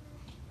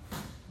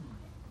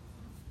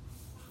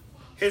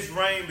 His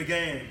reign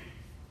began.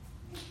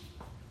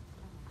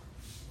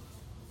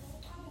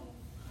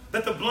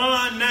 That the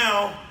blind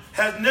now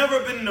has never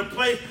been in a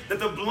place that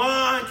the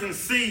blind can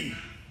see,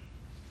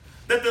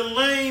 that the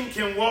lame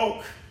can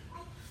walk,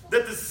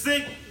 that the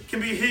sick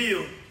can be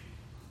healed,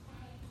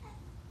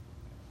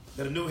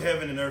 that a new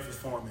heaven and earth is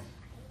forming.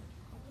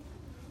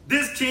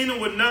 This kingdom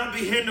would not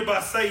be hindered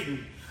by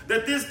Satan,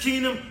 that this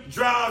kingdom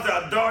drives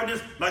out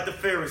darkness like the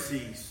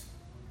Pharisees.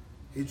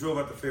 He drove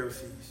out the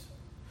Pharisees.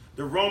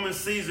 The Roman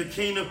Caesar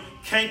kingdom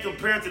can't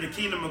compare to the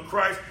kingdom of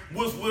Christ,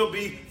 which will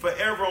be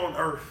forever on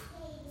earth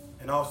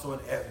and also in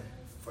heaven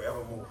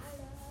forevermore.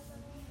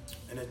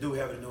 And they do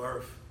have a new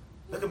earth.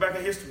 Looking back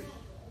at history,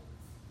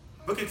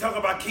 we can talk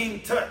about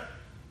King Tut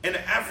and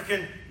the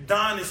African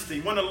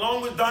dynasty, one of the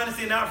longest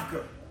dynasties in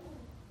Africa.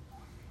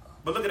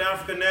 But look at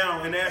Africa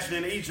now and actually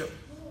in Egypt.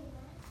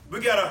 We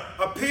got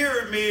a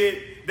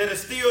pyramid that is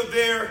still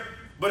there,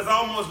 but it's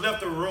almost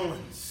left in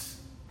ruins.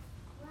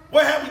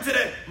 What happened to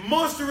that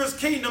monstrous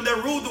kingdom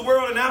that ruled the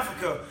world in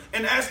Africa,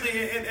 and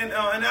actually in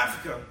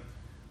Africa,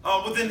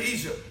 within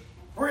Egypt?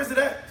 Where is it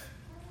at?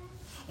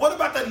 What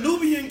about the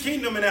Nubian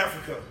kingdom in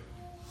Africa?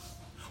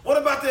 What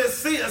about the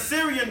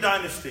Assyrian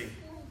dynasty?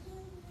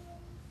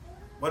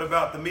 What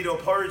about the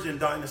Medo-Persian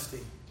dynasty?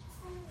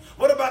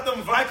 What about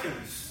them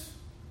Vikings?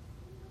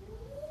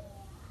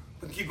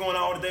 We can keep going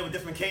all day with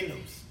different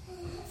kingdoms.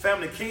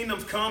 Family,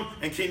 kingdoms come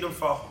and kingdoms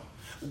fall.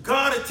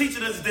 God is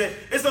teaching us that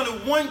it's only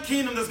one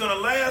kingdom that's going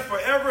to last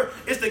forever.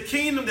 It's the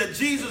kingdom that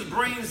Jesus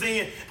brings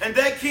in. And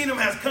that kingdom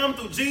has come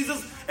through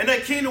Jesus. And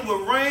that kingdom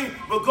will reign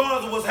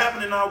regardless of what's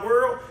happening in our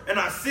world, in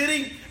our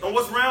city, and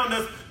what's around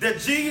us. That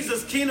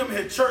Jesus' kingdom and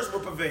his church will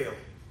prevail.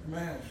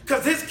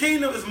 Because his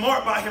kingdom is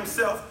marked by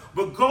himself,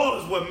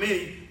 regardless of what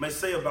many may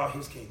say about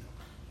his kingdom.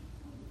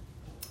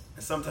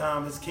 And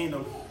sometimes his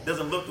kingdom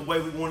doesn't look the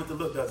way we want it to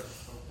look, does it?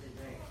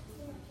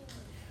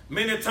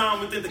 Many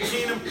times we think the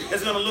kingdom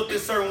is going to look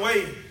this certain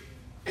way.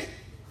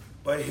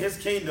 But his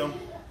kingdom,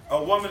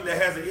 a woman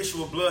that has an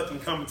issue of blood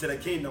can come into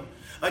that kingdom.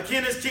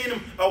 In his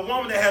kingdom, a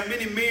woman that has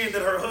many men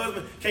that her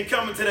husband can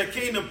come into that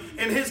kingdom.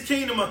 In his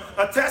kingdom,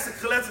 a tax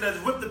collector that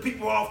has whipped the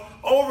people off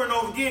over and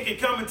over again can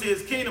come into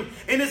his kingdom.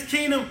 In his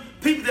kingdom,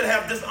 people that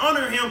have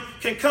dishonored him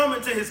can come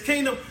into his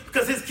kingdom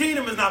because his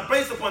kingdom is not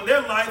based upon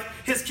their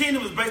life. His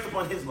kingdom is based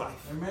upon his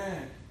life.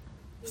 Amen.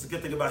 That's the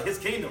good thing about his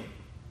kingdom.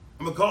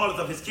 And regardless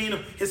of his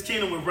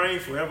kingdom will reign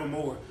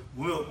forevermore,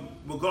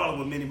 regardless of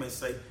what many may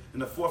say.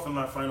 And the fourth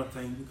and final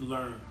thing we can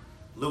learn,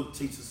 Luke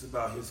teaches us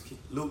about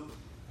Luke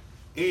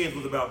ends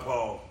with about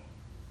Paul,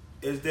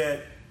 is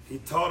that he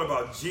taught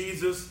about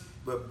Jesus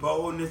with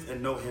boldness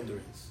and no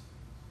hindrance.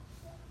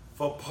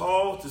 For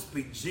Paul to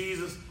speak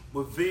Jesus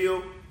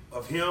revealed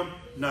of him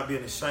not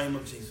being ashamed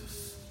of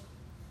Jesus.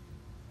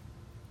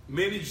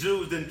 Many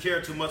Jews didn't care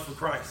too much for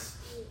Christ.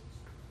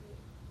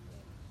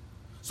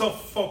 So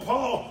for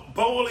Paul,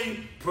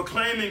 boldly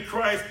proclaiming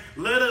Christ,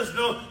 let us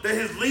know that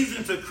his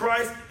allegiance to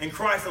Christ and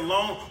Christ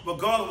alone,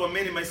 regardless of what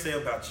many may say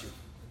about you.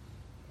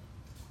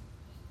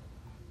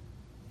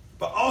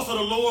 But also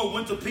the Lord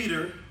went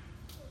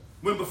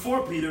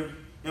before Peter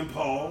and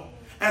Paul.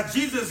 As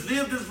Jesus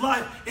lived his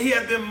life, he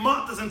had been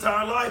mocked his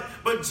entire life.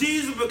 But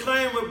Jesus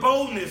proclaimed with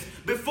boldness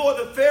before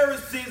the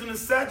Pharisees and the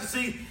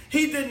Sadducees.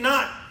 He did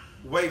not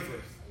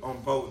waver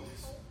on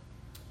boldness.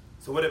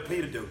 So what did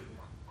Peter do?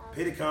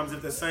 Peter comes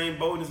with the same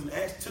boldness in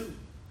Acts 2.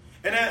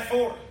 In Acts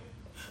 4,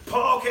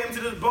 Paul came to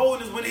this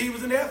boldness when he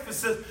was in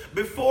Ephesus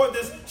before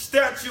this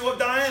statue of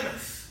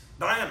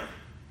Diana.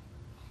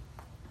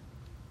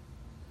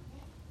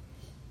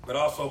 But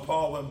also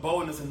Paul went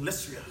boldness in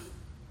Lystra.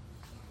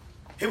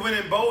 He went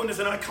in boldness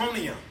in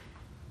Iconium.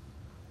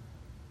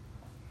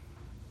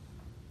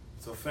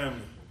 So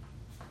family,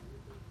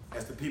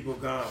 as the people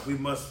of God, we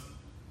must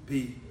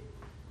be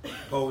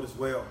bold as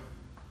well.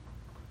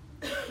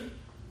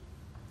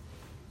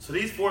 So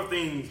these four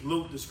things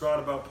Luke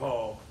described about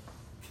Paul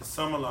can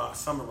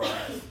summarize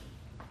in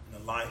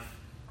the life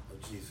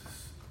of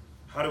Jesus.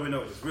 How do we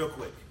know this? Real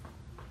quick.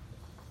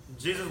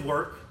 Jesus'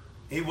 work,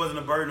 he wasn't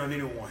a burden on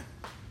anyone.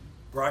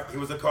 Right? He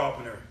was a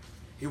carpenter.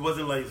 He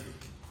wasn't lazy.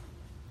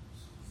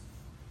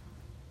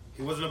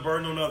 He wasn't a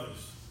burden on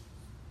others.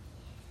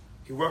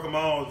 He welcomed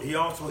all. He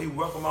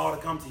welcomed all to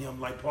come to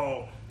him, like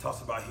Paul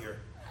talks about here.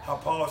 How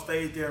Paul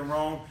stayed there in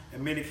Rome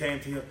and many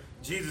came to him.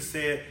 Jesus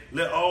said,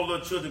 let all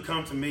little children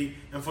come to me,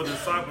 and for the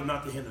disciples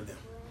not to hinder them.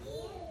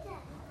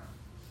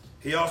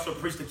 He also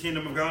preached the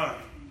kingdom of God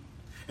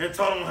and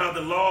taught them how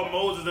the law,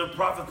 Moses, and the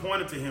prophets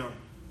pointed to him.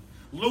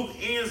 Luke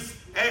ends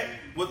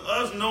with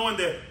us knowing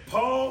that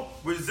Paul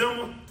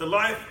resembled the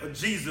life of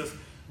Jesus,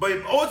 but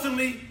it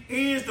ultimately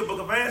ends the book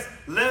of Acts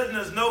letting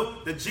us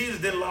know that Jesus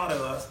didn't lie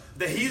to us,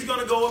 that he's going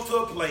to go up to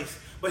a place,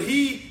 but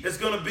he is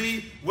going to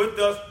be with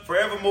us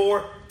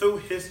forevermore through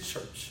his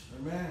church.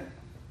 Amen.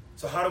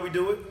 So how do we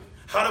do it?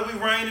 How do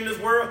we reign in this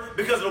world?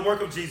 Because of the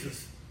work of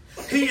Jesus.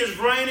 He is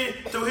reigning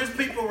through his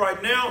people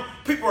right now.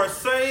 People are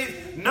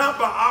saved not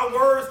by our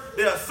words,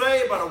 they are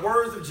saved by the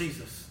words of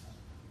Jesus.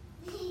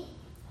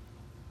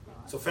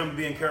 So family,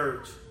 be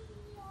encouraged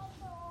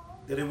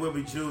that it will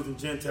be Jews and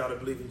Gentiles that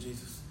believe in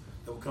Jesus,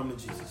 that will come to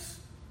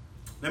Jesus.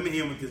 Let me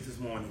end with this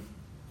morning.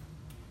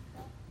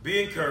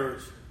 Be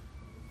encouraged.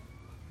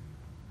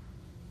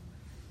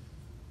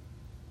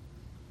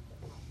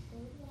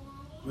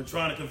 We're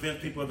trying to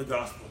convince people of the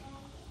gospel.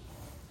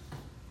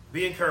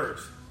 Be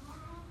encouraged.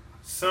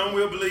 Some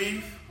will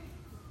believe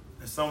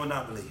and some will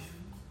not believe.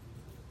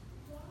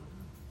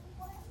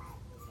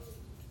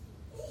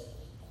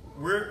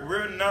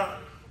 We're not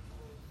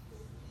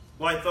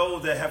like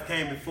those that have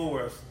came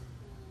before us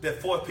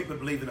that force people to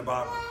believe in the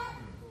Bible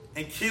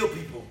and kill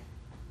people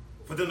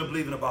for them to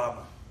believe in the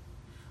Bible.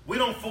 We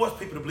don't force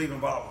people to believe in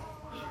the Bible.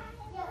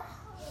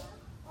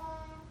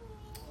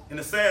 And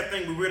the sad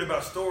thing, we read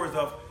about stories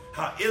of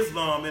how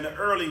Islam in the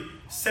early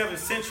 7th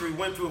century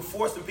went through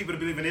forcing people to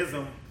believe in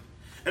Islam.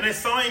 And the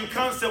same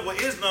concept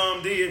what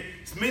Islam did,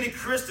 many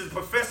Christians,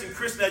 professing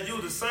Christians that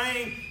use the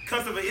same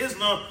concept of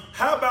Islam.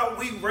 How about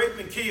we rape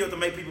and kill to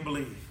make people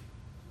believe?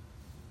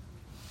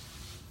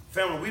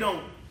 Family, we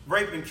don't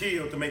rape and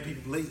kill to make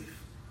people believe.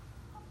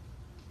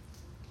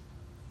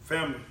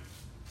 Family,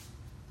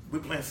 we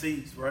plant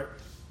seeds, right?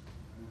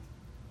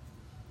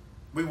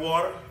 We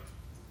water.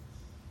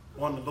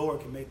 One, the Lord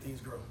can make things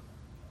grow.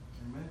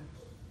 Amen.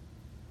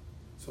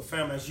 So,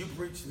 family, as you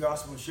preach the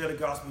gospel and share the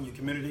gospel in your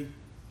community,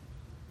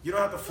 you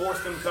don't have to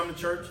force them to come to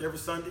church every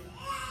Sunday.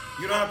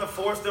 You don't have to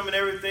force them in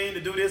everything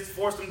to do this,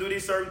 force them to do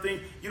these certain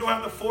things. You don't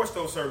have to force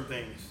those certain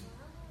things.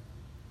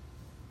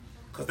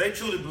 Because they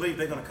truly believe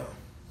they're going to come.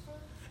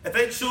 If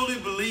they truly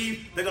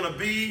believe they're going to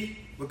be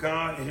with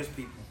God and his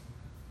people.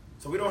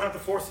 So we don't have to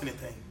force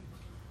anything.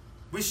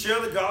 We share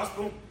the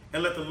gospel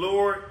and let the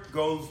Lord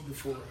go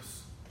before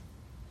us.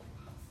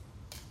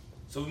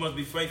 So we must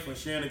be faithful in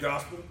sharing the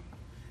gospel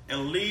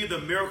and leave the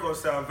miracle of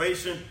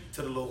salvation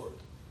to the Lord.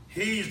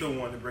 He's the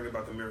one to bring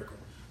about the miracle.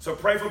 So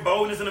pray for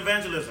boldness and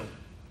evangelism.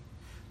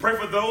 Pray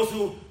for those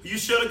who you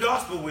share the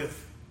gospel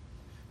with.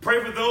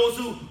 Pray for those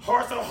whose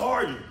hearts are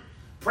hardened.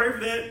 Pray for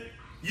that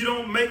you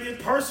don't make it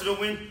personal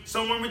when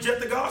someone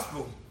rejects the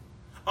gospel.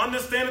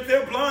 Understand that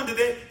they're blinded,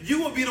 that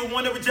you will be the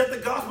one that reject the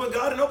gospel of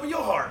God and open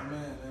your heart.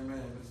 Amen.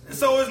 Amen. And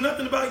so it's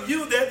nothing about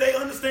you that they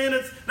understand.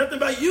 It's nothing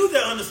about you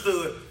that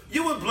understood.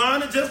 You were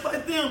blinded just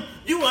like them.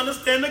 You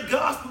understand the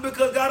gospel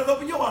because God has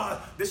opened your eyes.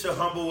 This should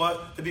humble us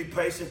to be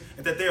patient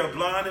and that they are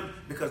blinded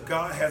because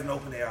God hasn't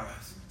opened their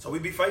eyes. So we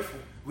be faithful.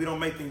 We don't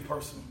make things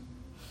personal.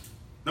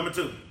 Number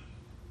 2,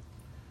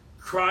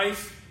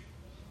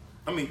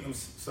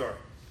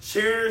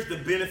 cherish the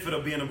benefit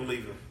of being a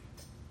believer.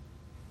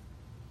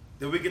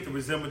 That we get to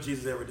resemble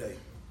Jesus every day.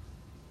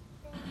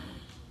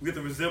 We get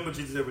to resemble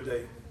Jesus every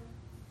day.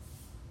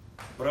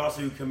 But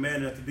also you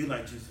command us to be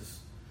like Jesus.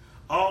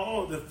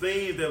 All the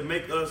things that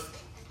make us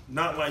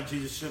not like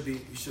Jesus should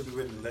be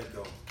written to let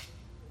go.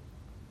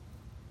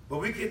 But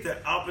we get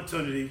that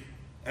opportunity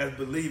as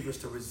believers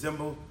to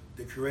resemble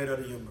the creator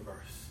of the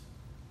universe.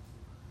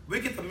 We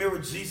get to mirror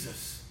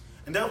Jesus.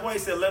 And that's why he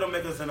said, let him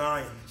make us an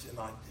image and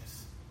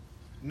likeness.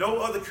 No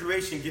other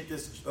creation get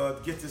this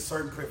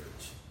certain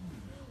privilege.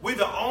 We're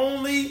the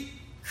only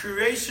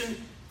creatures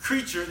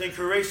in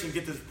creation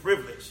get this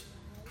privilege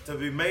to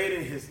be made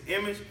in his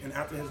image and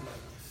after his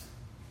likeness.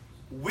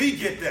 We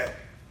get that.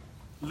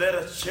 Let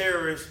us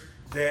cherish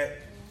that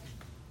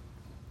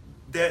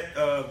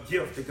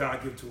gift that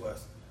God gives to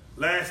us.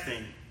 Last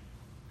thing,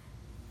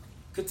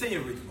 continue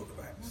to read the book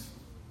of Acts.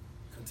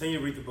 Continue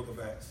to read the book of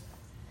Acts.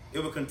 It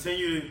will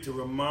continue to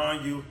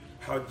remind you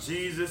how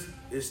Jesus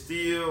is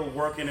still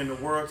working in the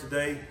world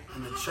today,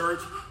 in the church,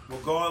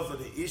 regardless of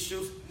the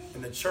issues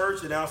in the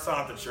church and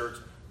outside the church.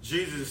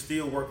 Jesus is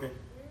still working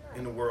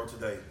in the world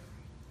today.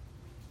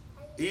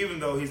 Even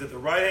though he's at the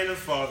right hand of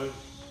his Father,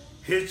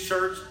 his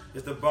church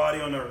is the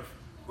body on earth,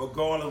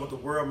 regardless of what the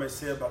world may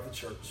say about the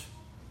church.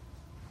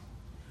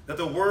 That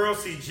the world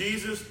see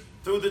Jesus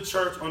through the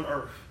church on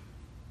earth.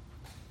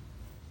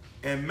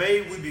 And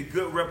may we be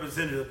good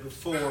representatives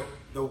before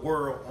the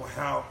world on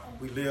how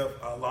we live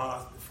our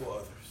lives before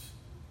others.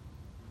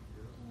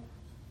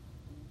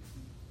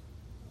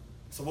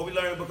 So what we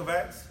learn in the book of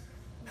Acts,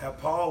 how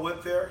Paul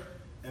went there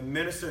and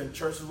ministered and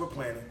churches were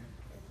planted.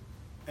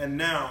 And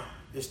now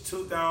it's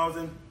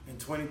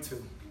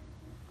 2022.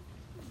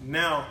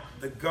 Now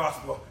the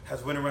gospel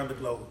has went around the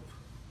globe.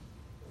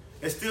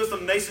 There's still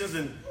some nations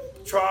and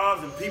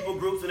tribes and people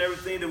groups and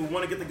everything that we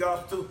want to get the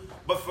gospel to.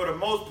 But for the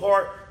most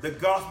part, the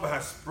gospel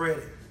has spread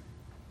it.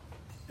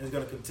 And it's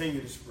going to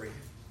continue to spread it.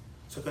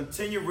 So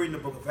continue reading the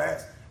book of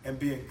Acts and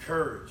be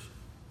encouraged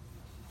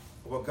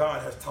for what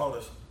God has taught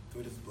us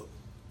through this book.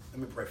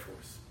 Let me pray for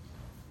us.